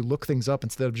would actually look things up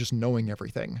instead of just knowing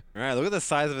everything. All right, look at the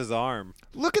size of his arm.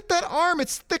 Look at that arm.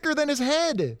 It's thicker than his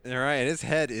head. All right, and his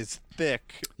head is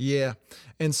thick. Yeah.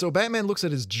 And so Batman looks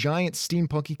at his giant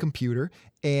steampunky computer,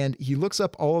 and he looks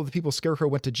up all of the people Scarecrow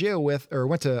went to jail with, or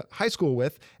went to high school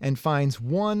with, and finds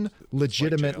one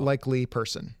legitimate, likely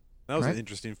person. That was an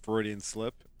interesting Freudian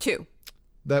slip. 2.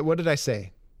 What did I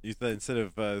say? You said instead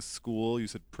of school, you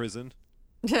said prison.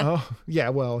 Oh, yeah,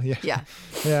 well, yeah.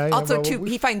 Yeah. Also,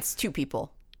 he finds 2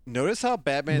 people. Notice how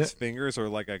Batman's fingers are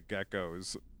like a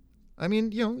gecko's. I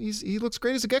mean, he looks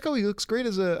great as a gecko. He looks great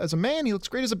as a man. He looks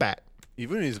great as a bat.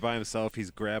 Even when he's by himself, he's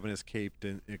grabbing his cape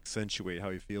to accentuate how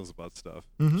he feels about stuff.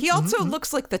 Mm-hmm, he also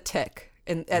looks like the Tick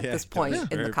at this point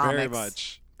in the comics. Very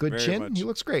much. Good very chin. Much. He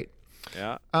looks great.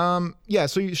 Yeah. Yeah,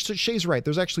 so Shay's right.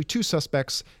 There's actually 2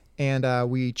 suspects,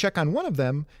 and we check on one of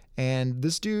them. And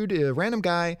this dude, a random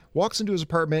guy, walks into his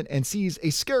apartment and sees a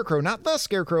scarecrow, not the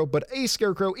scarecrow, but a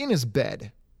scarecrow in his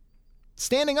bed,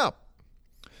 standing up.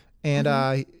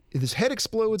 And his head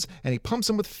explodes, and he pumps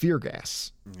him with fear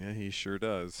gas. Yeah, he sure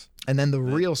does. And then the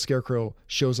real scarecrow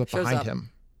shows up behind him.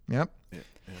 Yep. Yeah.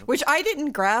 Which I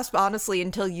didn't grasp, honestly,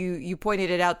 until you pointed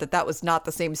it out that was not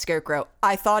the same scarecrow.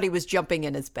 I thought he was jumping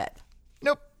in his bed.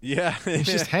 Nope. Yeah. He's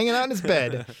just hanging out in his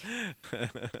bed.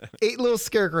 8 little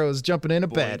scarecrows jumping in a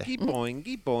bed.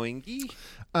 Boingy, boingy.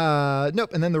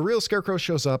 Nope. And then the real scarecrow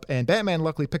shows up, and Batman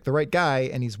luckily picked the right guy,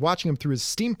 and he's watching him through his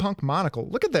steampunk monocle.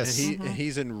 Look at this. And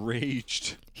he's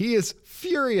enraged. He is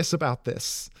furious about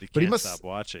this. He can't stop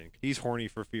watching. He's horny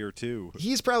for fear, too.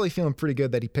 He's probably feeling pretty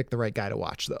good that he picked the right guy to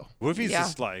watch, though. What if he's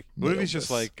just like,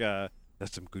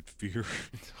 that's some good fear.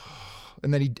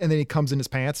 and then he comes in his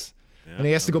pants. Yeah, and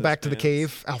he has to go back to the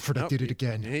cave. Alfred, I did it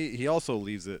again. He also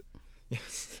leaves it.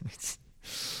 Yes.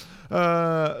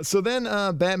 So then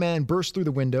Batman bursts through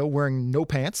the window wearing no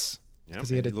pants because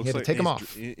he had to take them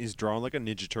off. He's drawn like a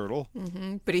Ninja Turtle.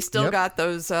 Mm-hmm. But he's still got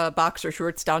those boxer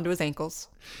shorts down to his ankles.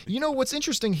 You know, what's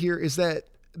interesting here is that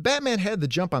Batman had the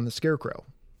jump on the Scarecrow.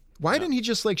 Why didn't he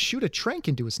just shoot a trank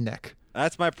into his neck?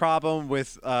 That's my problem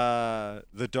with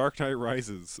The Dark Knight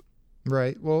Rises.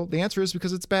 Right. Well, the answer is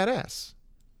because it's badass.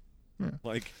 Yeah.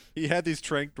 Like, he had these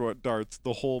trank darts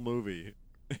the whole movie.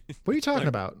 What are you talking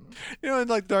about? You know, in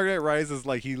Dark Knight Rises,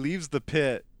 he leaves the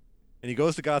pit and he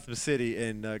goes to Gotham City,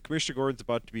 and Commissioner Gordon's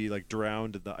about to be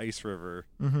drowned in the ice river,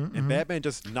 and Batman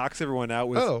just knocks everyone out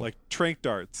with trank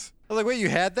darts. I was like, wait, you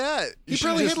had that? He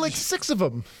probably had 6 of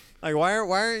them. Why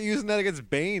aren't you using that against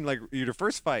Bane your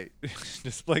first fight?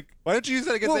 Just why don't you use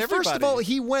that against everybody? First of all,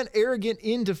 he went arrogant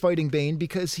into fighting Bane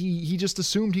because he just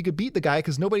assumed he could beat the guy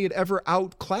because nobody had ever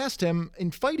outclassed him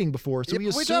in fighting before. So he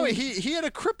assumed he had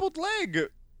a crippled leg.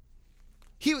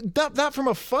 He not from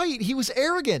a fight. He was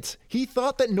arrogant. He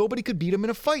thought that nobody could beat him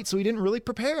in a fight, so he didn't really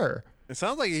prepare. It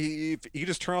sounds like he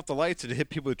just turn off the lights and hit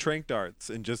people with trank darts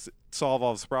and just solve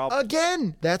all his problems.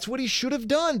 Again, that's what he should have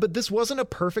done, but this wasn't a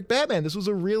perfect Batman. This was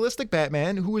a realistic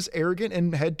Batman who was arrogant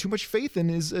and had too much faith in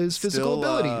his physical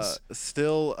abilities.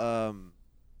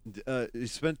 He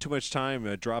spent too much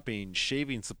time dropping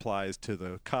shaving supplies to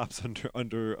the cops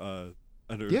under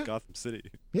Gotham City.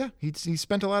 Yeah, he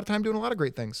spent a lot of time doing a lot of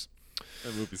great things.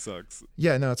 That movie sucks.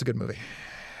 Yeah, no, it's a good movie.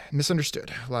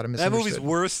 Misunderstood. A lot of misunderstood. That movie's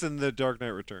worse than The Dark Knight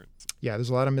Returns. Yeah,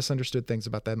 there's a lot of misunderstood things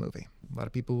about that movie. A lot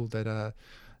of people that a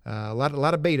lot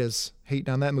of betas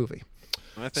hating on that movie.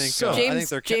 I think So- I think James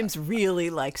their James really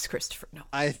likes Christopher Nolan.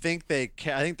 I think their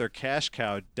cash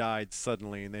cow died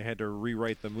suddenly, and they had to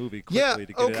rewrite the movie Yeah, quickly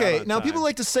to get it okay. out on Now, time. people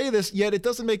like to say this, yet it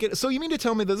doesn't make it. So, you mean to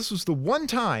tell me that this was the one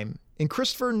time in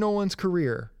Christopher Nolan's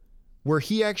career where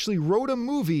he actually wrote a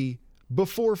movie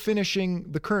before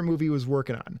finishing the current movie he was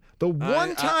working on? The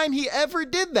one time he ever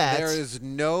did that. There is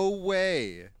no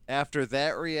way after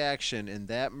that reaction and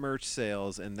that merch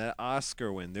sales and that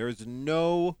Oscar win, there's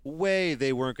no way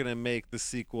they weren't going to make the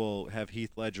sequel have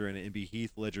Heath Ledger in it and be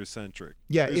Heath Ledger centric.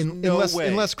 Yeah, There's no way.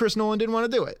 unless Chris Nolan didn't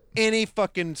want to do it. Any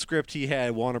fucking script he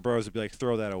had, Warner Bros. Would be like,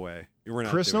 throw that away. We're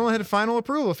not Chris doing Nolan that. had final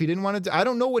approval. If he didn't want to, I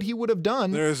don't know what he would have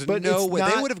done. There's but no it's way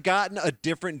not- they would have gotten a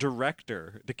different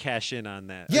director to cash in on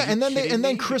that. Yeah, Are you and then kidding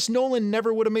me? Chris Nolan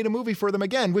never would have made a movie for them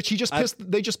again, which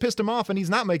they just pissed him off, and he's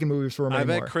not making movies for him I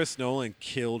anymore. bet Chris Nolan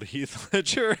killed Heath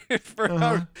Ledger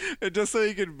for just so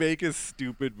he could make a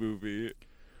stupid movie.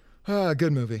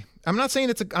 Good movie. I'm not saying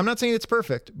it's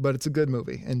perfect, but it's a good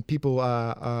movie, and people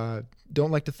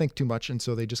don't like to think too much, and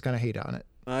so they just kind of hate on it.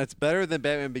 It's better than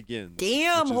Batman Begins.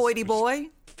 Damn, which is- hoity which is boy.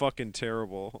 Fucking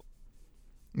terrible.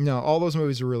 No, all those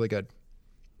movies are really good.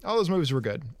 All those movies were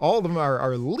good. All of them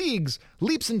are leaps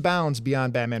and bounds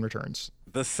beyond Batman Returns.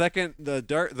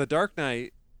 The Dark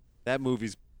Knight, that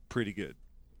movie's pretty good.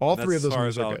 All That's three of those as far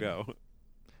movies as are I'll good. go.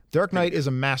 Dark Knight is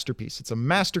a masterpiece. It's a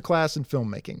masterclass in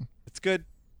filmmaking. It's good.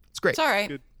 It's great. It's all right.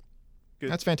 Good.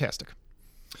 That's fantastic.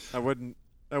 I wouldn't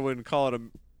call it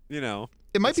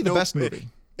It might It's be the no- best movie.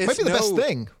 It it's might be the best no-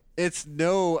 thing. It's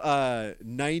no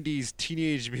 90s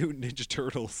Teenage Mutant Ninja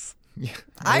Turtles. Yeah,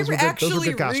 I've those were actually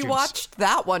good costumes. rewatched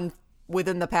that one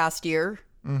within the past year.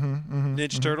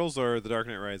 Ninja Turtles or The Dark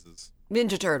Knight Rises?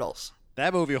 Ninja Turtles.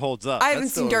 That movie holds up. I That's haven't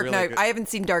still seen a Dark really Knight. good- I haven't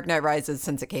seen Dark Knight Rises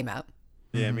since it came out.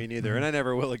 Yeah, me neither. And I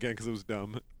never will again because it was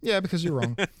dumb. Yeah, because you're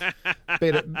wrong.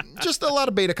 Beta, just a lot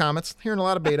of beta comments. Hearing a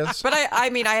lot of betas. But I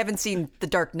mean, I haven't seen The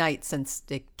Dark Knight since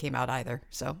it came out either.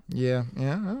 So Yeah.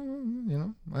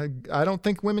 I don't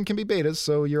think women can be betas,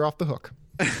 so you're off the hook.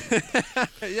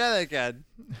 Yeah, they can.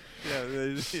 Yeah,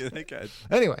 they can.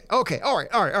 Anyway, okay, all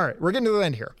right. We're getting to the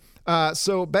end here.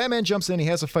 So Batman jumps in. He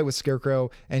has a fight with Scarecrow,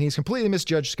 and he's completely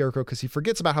misjudged Scarecrow because he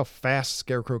forgets about how fast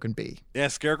Scarecrow can be. Yeah,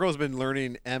 Scarecrow's been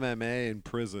learning MMA in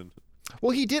prison.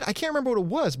 Well, he did. I can't remember what it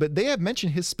was, but they have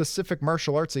mentioned his specific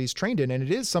martial arts that he's trained in, and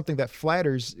it is something that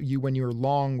flatters you when you're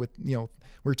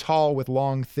we're tall with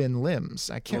long, thin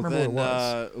limbs. I can't remember what it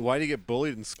was. Why do you get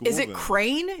bullied in school? is it then?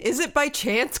 Crane? Is it by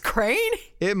chance Crane?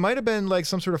 It might have been like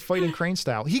some sort of fighting crane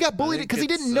style. He got bullied think because he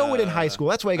didn't it's, know it in high school.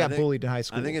 That's why he I got think- bullied in high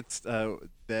school. I think it's that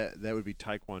would be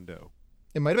Taekwondo.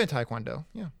 It might have been Taekwondo.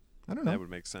 Yeah, I don't know. That would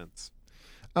make sense.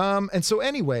 And so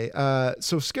anyway,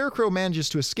 so Scarecrow manages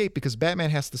to escape because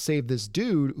Batman has to save this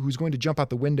dude who's going to jump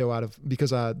out the window because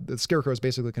the Scarecrow is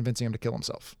basically convincing him to kill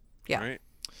himself. Yeah. Right?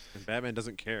 And Batman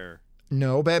doesn't care.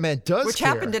 No, Batman does Which care.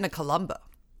 happened in a Columbo.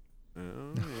 Oh,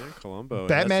 yeah, Columbo.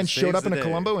 Batman That's who showed saves up in the a day.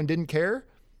 Columbo and didn't care.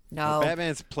 No.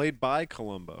 Batman's played by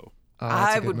Columbo. Oh, that's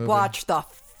I a good would movie. watch the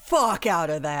fuck out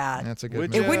of that. That's a good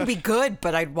Would movie. It wouldn't be good,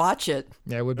 but I'd watch it.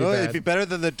 Yeah, it would be Oh, bad. it'd be better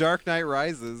than The Dark Knight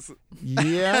Rises.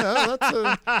 Yeah,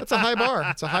 that's a high bar.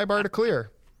 It's a high bar to clear.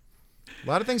 A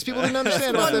lot of things people didn't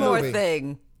understand about One that more movie.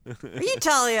 thing. Are you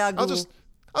Talia?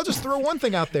 I'll just throw one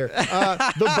thing out there.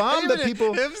 The bomb that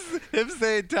people. him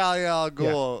saying Talia al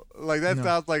Ghul, like that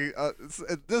sounds like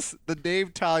the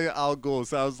name Talia al Ghul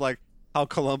sounds like how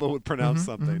Columbo would pronounce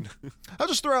something. I'll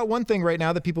just throw out one thing right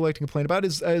now that people like to complain about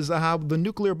is how the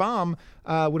nuclear bomb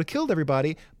would have killed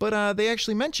everybody, but they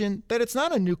actually mention that it's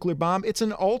not a nuclear bomb; it's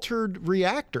an altered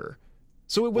reactor.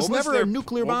 So it was What was never their- a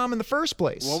nuclear what- bomb in the first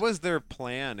place. What was their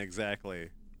plan exactly?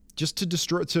 Just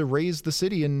to raise the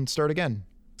city and start again.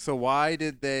 So why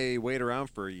did they wait around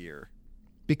for a year?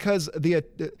 Because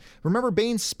remember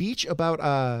Bane's speech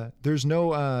about there's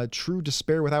no true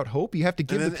despair without hope. You have to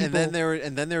give And the then, people.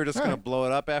 and then they were just going to Right. blow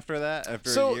it up after that. After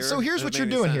a So year? here's Doesn't what you're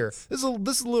make any doing here. sense. This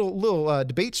is a little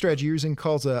debate strategy you're using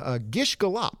called a gish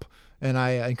galop. And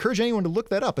I encourage anyone to look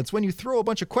that up. It's when you throw a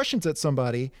bunch of questions at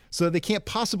somebody so that they can't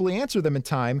possibly answer them in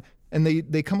time, and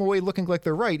they come away looking like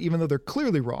they're right, even though they're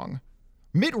clearly wrong.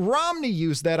 Mitt Romney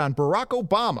used that on Barack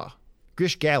Obama.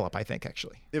 Gish Gallop, I think,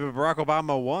 actually. Yeah, but Barack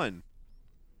Obama won.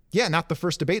 Yeah, not the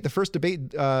first debate. The first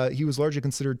debate, he was largely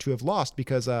considered to have lost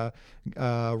because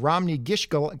Romney Gish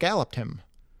Galloped him.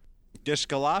 Gish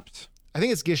galloped. I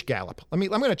think it's Gish Gallop. I'm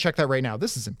going to check that right now.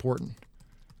 This is important.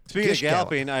 Speaking Gish of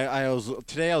galloping, I was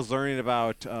learning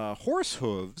about horse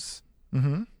hooves.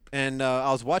 Mm-hmm. And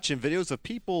I was watching videos of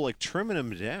people like trimming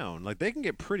them down. Like they can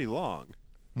get pretty long.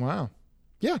 Wow.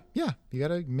 Yeah. You got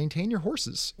to maintain your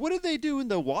horses. What did they do in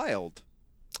the wild?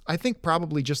 I think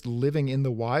probably just living in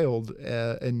the wild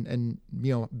and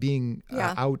being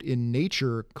out in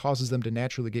nature causes them to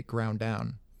naturally get ground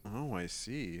down. Oh, I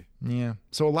see. Yeah.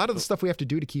 So a lot of the stuff we have to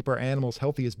do to keep our animals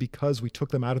healthy is because we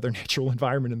took them out of their natural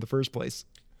environment in the first place.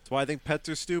 That's why I think pets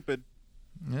are stupid.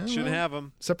 Yeah, Shouldn't have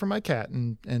them. Except for my cat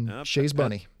and Shay's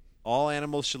bunny. All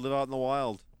animals should live out in the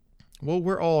wild. Well,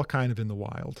 we're all kind of in the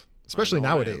wild, especially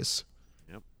nowadays.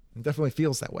 Yep. It definitely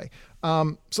feels that way.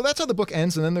 So that's how the book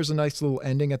ends, and then there's a nice little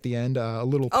ending at the end, a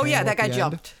little Oh, yeah, panel that at the guy end.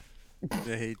 jumped.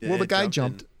 Yeah, he did. Well, the guy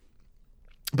jumped.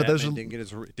 But Batman didn't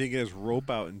get his rope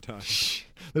out in time.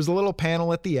 There's a little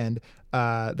panel at the end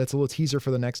that's a little teaser for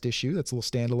the next issue. That's a little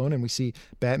standalone, and we see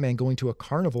Batman going to a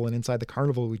carnival, and inside the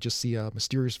carnival, we just see a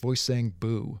mysterious voice saying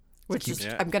 "boo." Which is,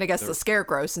 I'm going to guess the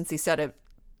Scarecrow, since he said it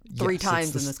three Yes,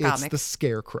 times in this comic. It's the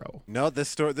Scarecrow. No,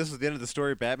 this was the end of the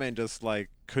story. Batman just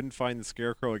couldn't find the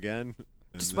Scarecrow again.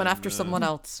 Just went after someone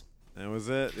else. That was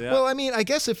it. Yeah. Well, I mean, I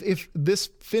guess if this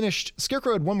finished,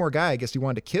 Scarecrow had one more guy I guess he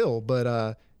wanted to kill,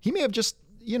 but he may have just,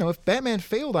 if Batman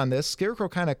failed on this, Scarecrow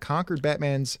kind of conquered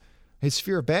his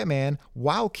fear of Batman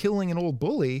while killing an old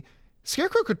bully.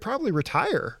 Scarecrow could probably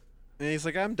retire. And he's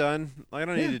like, I'm done. I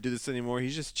don't need to do this anymore.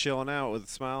 He's just chilling out with a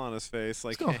smile on his face.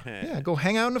 Like, go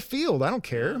hang out in the field. I don't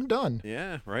care. I'm done.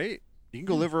 Yeah, right? He can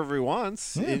go live wherever he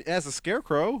wants as a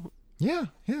Scarecrow. Yeah.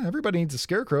 Everybody needs a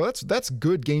Scarecrow. That's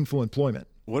good gainful employment.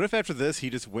 What if after this he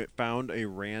just found a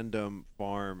random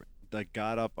farm,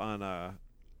 got up on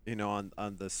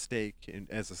on the stake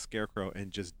as a Scarecrow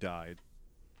and just died?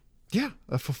 Yeah,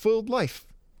 a fulfilled life.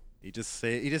 He just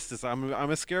says, I'm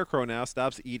a Scarecrow now.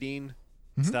 Stops eating,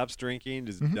 stops drinking,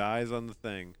 just dies on the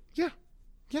thing. Yeah.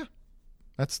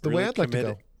 That's the Really way I'd like to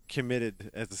go.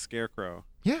 Committed as a Scarecrow.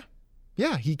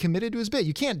 Yeah. He committed to his bit.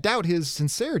 You can't doubt his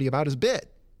sincerity about his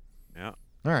bit. Yeah.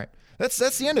 All right. That's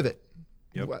the end of it.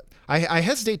 Yep. I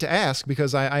hesitate to ask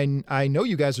because I know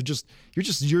you guys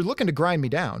you're looking to grind me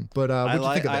down. But what do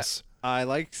you think of this? I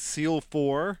like Seal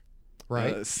 4.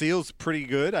 Right. Seal's pretty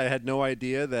good. I had no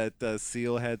idea that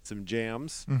Seal had some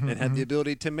jams and had the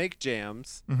ability to make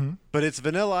jams. But it's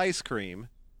vanilla ice cream.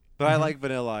 But I like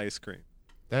vanilla ice cream.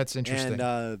 That's interesting.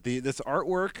 And this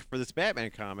artwork for this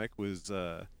Batman comic was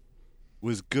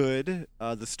good.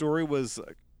 The story was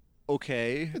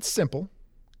okay. It's simple.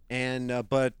 And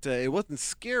but it wasn't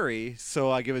scary, so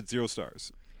I give it 0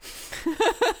 stars.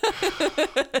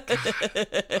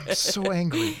 I'm so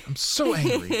angry.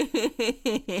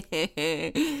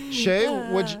 Shay,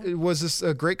 was this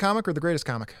a great comic or the greatest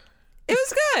comic? It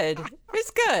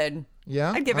was good.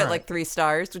 Yeah? I'd give All it right. 3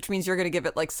 stars, which means you're going to give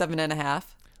it 7.5.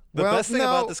 The Well, best thing no.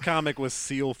 about this comic was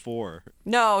Seal 4.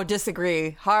 No,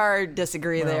 disagree. Hard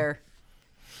disagree there.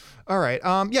 All right.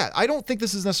 I don't think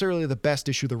this is necessarily the best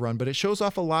issue of the run, but it shows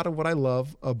off a lot of what I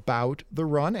love about the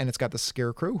run, and it's got the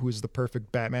Scarecrow, who is the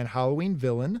perfect Batman Halloween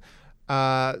villain.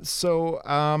 So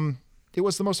it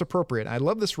was the most appropriate. I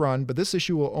love this run, but this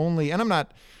issue will only, and I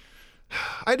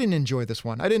didn't enjoy this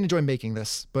one. I didn't enjoy making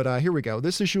this, but here we go.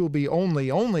 This issue will be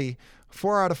only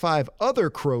 4 out of 5 other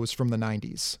crows from the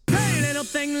 90s. Hey, little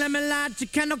thing, let me light your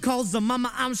candle, cause the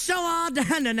mama, I'm sure all the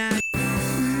hand and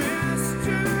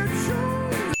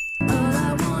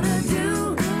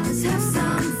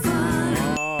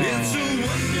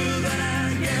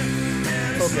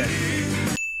Okay.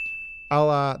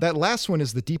 That last one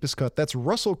is the deepest cut. That's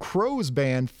Russell Crowe's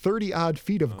band, 30 Odd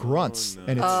Feet of Grunts. no.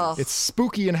 And it's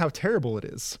spooky in how terrible it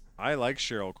is. I like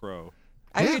Sheryl Crow.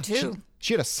 I Yeah, do too.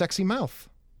 She had a sexy mouth.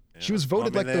 She was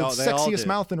voted I mean, like the they all sexiest did.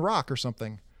 mouth in rock or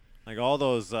something. Like all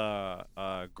those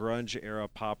grunge era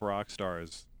pop rock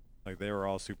stars, they were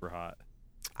all super hot.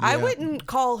 I wouldn't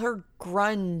call her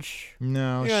grunge.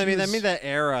 No, You know what I mean? she I was- mean that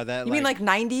era. That You mean like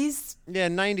 90s? yeah,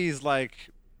 90s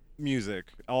music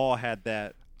all had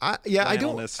that. I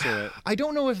don't. flannelness to it. I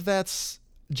don't know if that's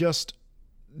just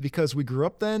because we grew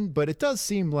up then, but it does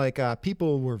seem like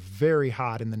people were very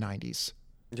hot in the 90s.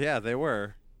 Yeah, they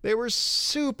were. They were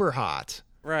super hot.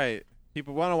 Right.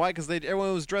 People want to why because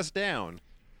everyone was dressed down.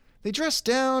 They dressed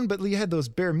down, but you had those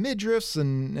bare midriffs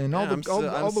and all Yeah,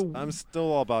 I'm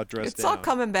still all about dressed It's down. all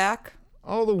coming back.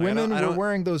 all the women I were don't-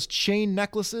 wearing those chain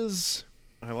necklaces.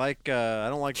 I like I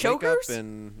don't like Chokers? makeup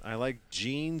and I like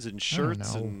jeans and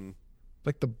shirts know. and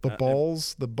Like the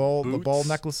balls, the ball boots.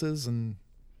 necklaces, and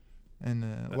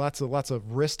lots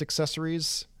of wrist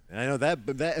accessories. I know that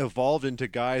evolved into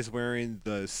guys wearing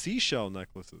the seashell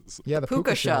necklaces. Yeah, the Puka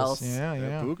puka shells. shells. Yeah, Yeah,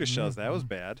 yeah. puka shells. That was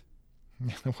bad.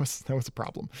 Yeah, that was a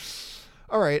problem.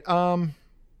 All right.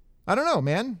 I don't know,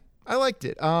 man. I liked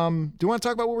it. Do you want to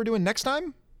talk about what we're doing next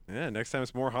time? Yeah, next time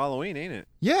it's more Halloween, ain't it?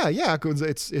 Yeah, 'cause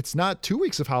it's not 2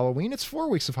 weeks of Halloween. It's 4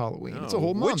 weeks of Halloween. It's a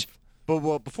whole month.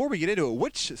 But before we get into it,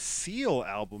 which Seal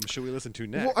album should we listen to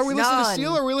next? Well, are we listening to None.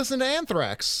 Seal or are we listening to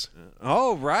Anthrax?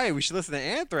 Oh, right. We should listen to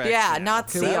Anthrax. Yeah, now. not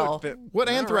Okay, that Seal. would fit- What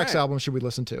All Anthrax right. album should we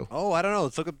listen to? Oh, I don't know.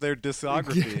 Let's look up their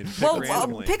discography and pick Well,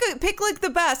 randomly. pick like the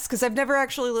best because I've never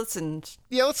actually listened.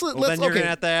 Yeah, let's Well, then you're okay. gonna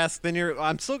have to ask.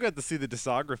 I'm still gonna have to see the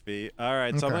discography. All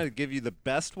right, so I'm Okay. gonna give you the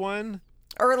best one.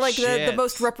 Or like the Shit.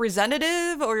 most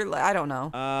representative, or I don't know.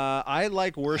 I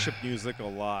like worship music a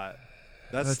lot.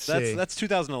 Let's see. That's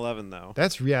 2011 though.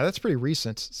 That's pretty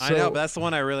recent. So, I know, but that's the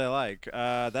one I really like.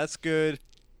 That's good.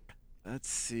 Let's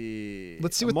see.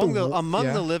 Let's see what Among the- Among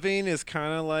yeah. the Living is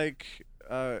kind of like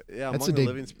yeah. that's Among the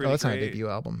Living's pretty that's great. not a debut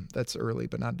album. That's early,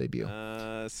 but not a debut.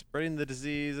 Spreading the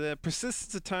Disease.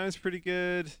 Persistence of Time is pretty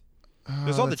good.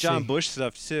 There's all the let's John see. Bush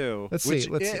stuff too. Let's which, see,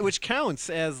 let's see. Which counts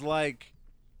as like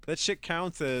that shit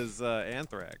counts as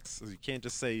Anthrax. You can't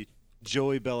just say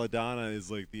Joey Belladonna is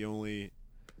like the only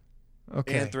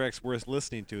Okay. Anthrax worth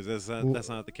listening to. That's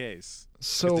not the case. 'Cause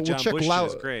So the we'll John check Bush shit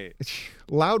is great.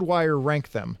 Loudwire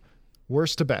rank them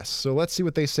worst to best. So let's see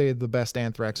what they say the best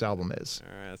Anthrax album is.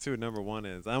 All right, let's see what number one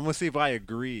is. I'm gonna see if I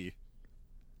agree.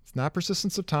 It's not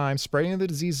Persistence of Time. Spreading of the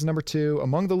Disease is number 2.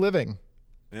 Among the Living.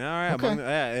 Yeah, all right.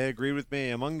 Okay. It agreed with me.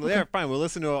 Yeah, fine. We'll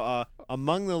listen to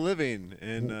Among the Living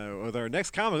and with our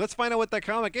next comic. Let's find out what that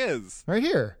comic is. Right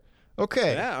here.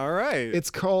 Okay. Yeah, all right. It's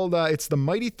called it's The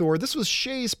Mighty Thor. This was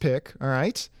Shay's pick, all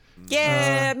right?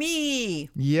 Yeah, me.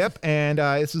 Yep, and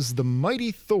this is The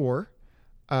Mighty Thor,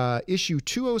 issue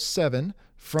 207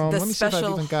 from The let me see if I've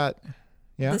special- even got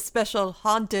Yeah. The special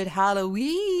haunted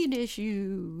Halloween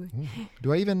issue.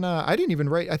 Do I even? I didn't even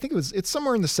write. I think it's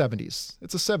somewhere in the 70s.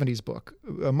 It's a 70s book.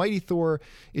 Mighty Thor,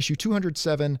 issue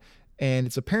 207, and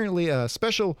it's apparently a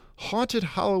special haunted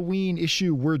Halloween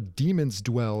issue where demons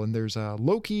dwell, and there's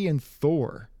Loki and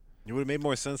Thor. It would have made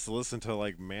more sense to listen to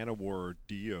like Manowar or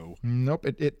Dio. Nope.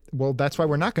 Well, that's why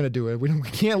we're not going to do it. We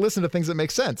can't listen to things that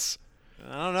make sense.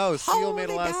 I don't know. Seal made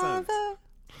a lot of sense.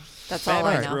 That's all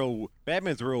I know.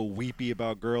 Batman's real weepy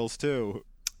about girls too.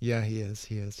 Yeah, he is.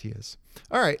 He is.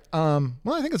 All right. Well,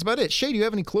 I think that's about it. Shay, do you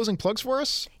have any closing plugs for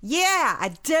us? Yeah,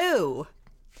 I do.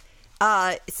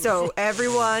 So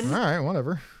everyone, All right,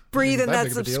 whatever. breathe in That that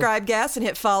big of a deal. subscribe gas and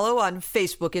hit follow on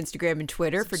Facebook, Instagram, and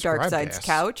Twitter for Dark Subscribe Side's gas.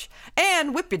 Couch.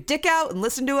 And whip your dick out and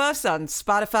listen to us on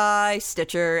Spotify,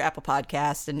 Stitcher, Apple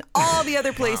Podcasts, and all the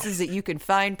other places that you can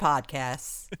find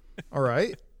podcasts. All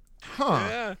right. Huh.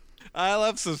 Yeah. I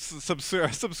love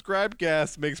subscribe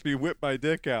gas makes me whip my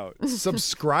dick out.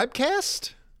 Subscribe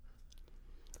cast?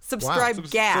 Subscribe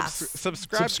gas.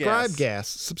 Subscribe gas.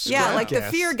 Subscribe Yeah, like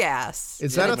gas. the fear gas.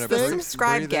 Is that a the thing?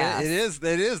 subscribe gas. It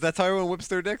is. That's how everyone whips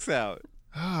their dicks out.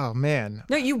 Oh, man.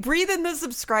 No, you breathe in the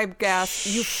subscribe gas,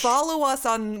 you follow us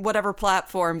on whatever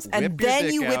platforms, and Whip your then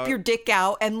dick you whip out. your dick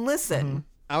out and listen.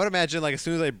 I would imagine like as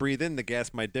soon as I breathe in the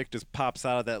gas, my dick just pops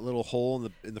out of that little hole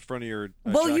in the front of your.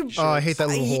 Well, jockey you- shorts. Oh, I hate that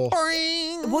little hole.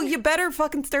 Boing, Well, you better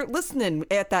fucking start listening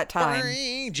at that time.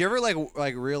 boing. Did you ever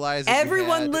like realize that you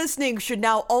Everyone had- listening should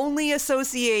now only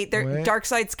associate their Wait. Dark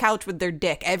Side's Couch with their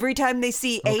dick. Every time they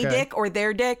see a Okay. dick or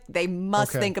their dick, they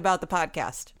must Okay. think about the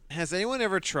podcast. Has anyone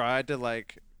ever tried to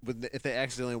like, if they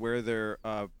accidentally wear their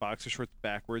boxer shorts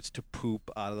backwards, to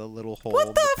poop out of the little hole?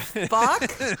 What the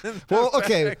fuck? Well,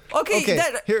 okay. Okay,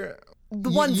 that- here. The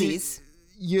y- onesies.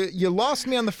 You lost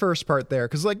me on the first part there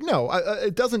because no,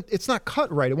 it doesn't. It's not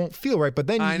cut right. It won't feel right. But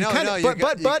then I you know, kind no, of you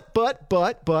got-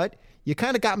 but you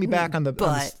kind of got me back on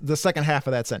the second half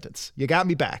of that sentence. You got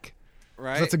me back.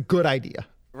 Right. That's a good idea.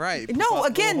 Right. poop No, out the little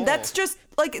again, hole. that's just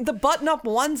like the button-up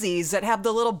onesies that have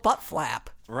the little butt flap.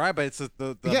 right. But it's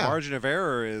the Yeah. margin of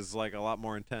error is like a lot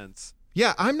more intense.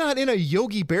 Yeah, I'm not in a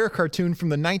Yogi Bear cartoon from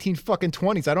the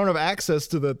 1920s. I don't have access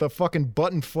to the fucking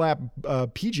button flap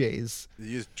PJs.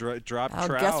 You just drop I'll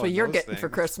trow guess what and you're those getting for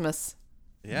things. Christmas.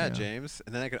 Yeah, James,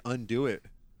 and then I can undo it.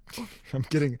 I'm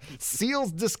getting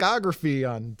Seal's discography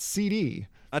on CD.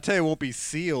 I tell you, it won't be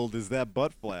sealed is that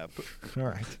butt flap. All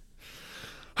right.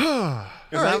 Because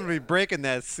right. I'm gonna be breaking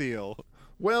that seal.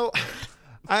 Well,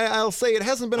 I'll say it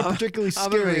hasn't been a particularly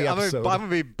scary episode. I'm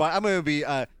gonna be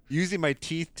using my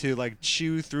teeth to like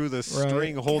chew through the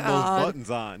string holding God. those buttons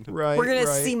on. Right. We're gonna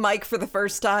right. see Mike for the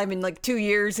first time in like 2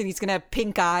 years, and he's gonna have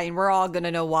pink eye, and we're all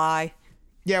gonna know why.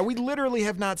 Yeah, we literally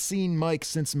have not seen Mike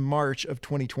since March of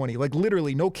 2020. Like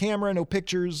literally, no camera, no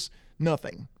pictures,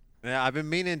 nothing. Yeah, I've been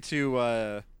meaning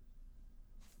to.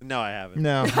 No, I haven't.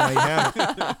 No, you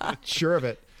haven't. Sure of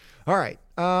it. All right.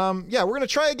 Yeah, we're gonna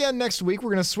try again next week. We're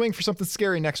gonna swing for something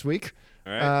scary next week.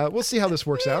 All right. We'll see how this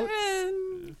works out.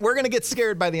 We're gonna get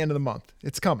scared by the end of the month.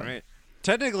 It's coming. Right.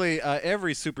 Technically,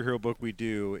 every superhero book we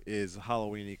do is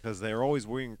Halloweeny because they're always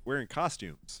wearing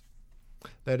costumes.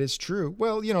 That is true.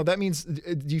 Well, that means,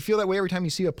 do you feel that way every time you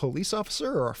see a police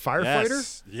officer or a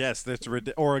firefighter? Yes, that's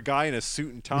or a guy in a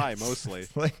suit and tie mostly.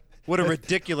 Like, What a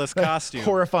ridiculous costume.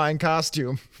 Horrifying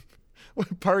costume.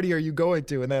 What party are you going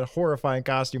to in that horrifying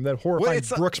costume, that horrifying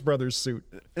Brooks Brothers suit?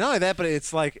 Not only that, but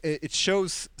it's like it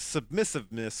shows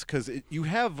submissiveness because you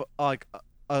have like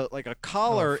a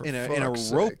collar and a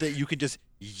rope that you can just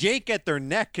yank at their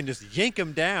neck and just yank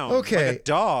them down like a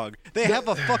dog. They have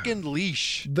a fucking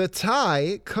leash. The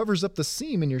tie covers up the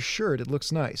seam in your shirt. It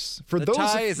looks nice. The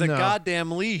tie is a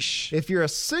goddamn leash. If you're a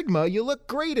Sigma, you look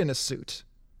great in a suit.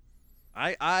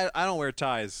 I don't wear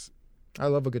ties. I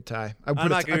love a good tie. I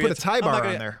put a tie bar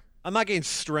on there. I'm not getting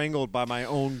strangled by my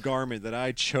own garment that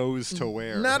I chose to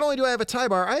wear. Not only do I have a tie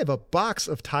bar, I have a box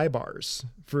of tie bars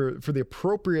for the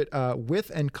appropriate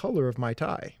width and color of my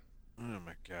tie. Oh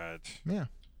my god. Yeah.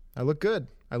 I look good.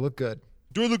 Do I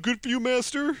look good for you,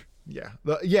 master? Yeah.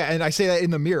 Yeah, and I say that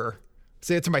in the mirror.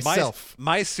 Say it to myself.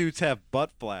 My suits have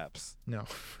butt flaps. No.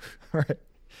 All right.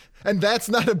 And that's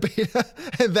not a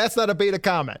beta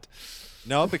comment.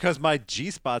 No, because my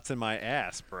G-spot's in my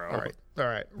ass, bro. All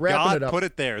right. Wrapping it up. Put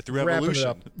it there through evolution. It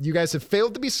up. You guys have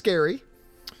failed to be scary.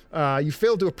 You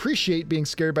failed to appreciate being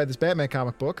scared by this Batman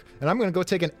comic book, and I'm going to go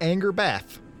take an anger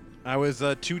bath. I was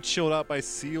too chilled out by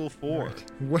Seal 4.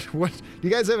 Right. What? Do you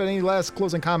guys have any last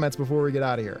closing comments before we get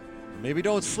out of here? Maybe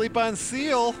don't sleep on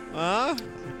Seal, huh?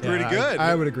 Pretty good.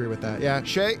 I would agree with that. Yeah,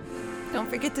 Shay? Don't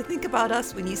forget to think about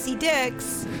us when you see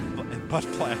dicks. And butt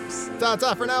flaps.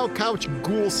 Ta-ta for now, couch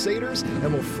ghoul satyrs,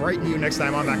 and we'll frighten you next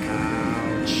time on the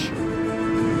couch.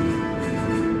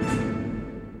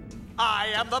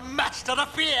 I am the master of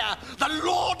fear, the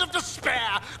lord of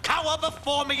despair. Cower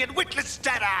before me in witless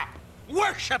terror.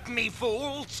 Worship me,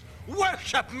 fools.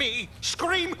 Worship me.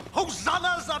 Scream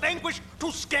hosannas of anguish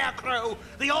to Scarecrow,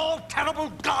 the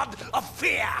all-terrible god of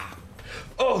fear.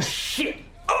 Oh, shit.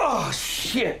 Oh,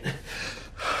 shit.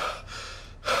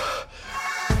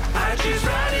 I just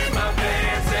ride in my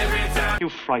pants every time. You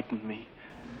frighten me.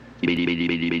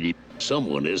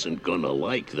 Someone isn't gonna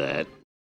like that.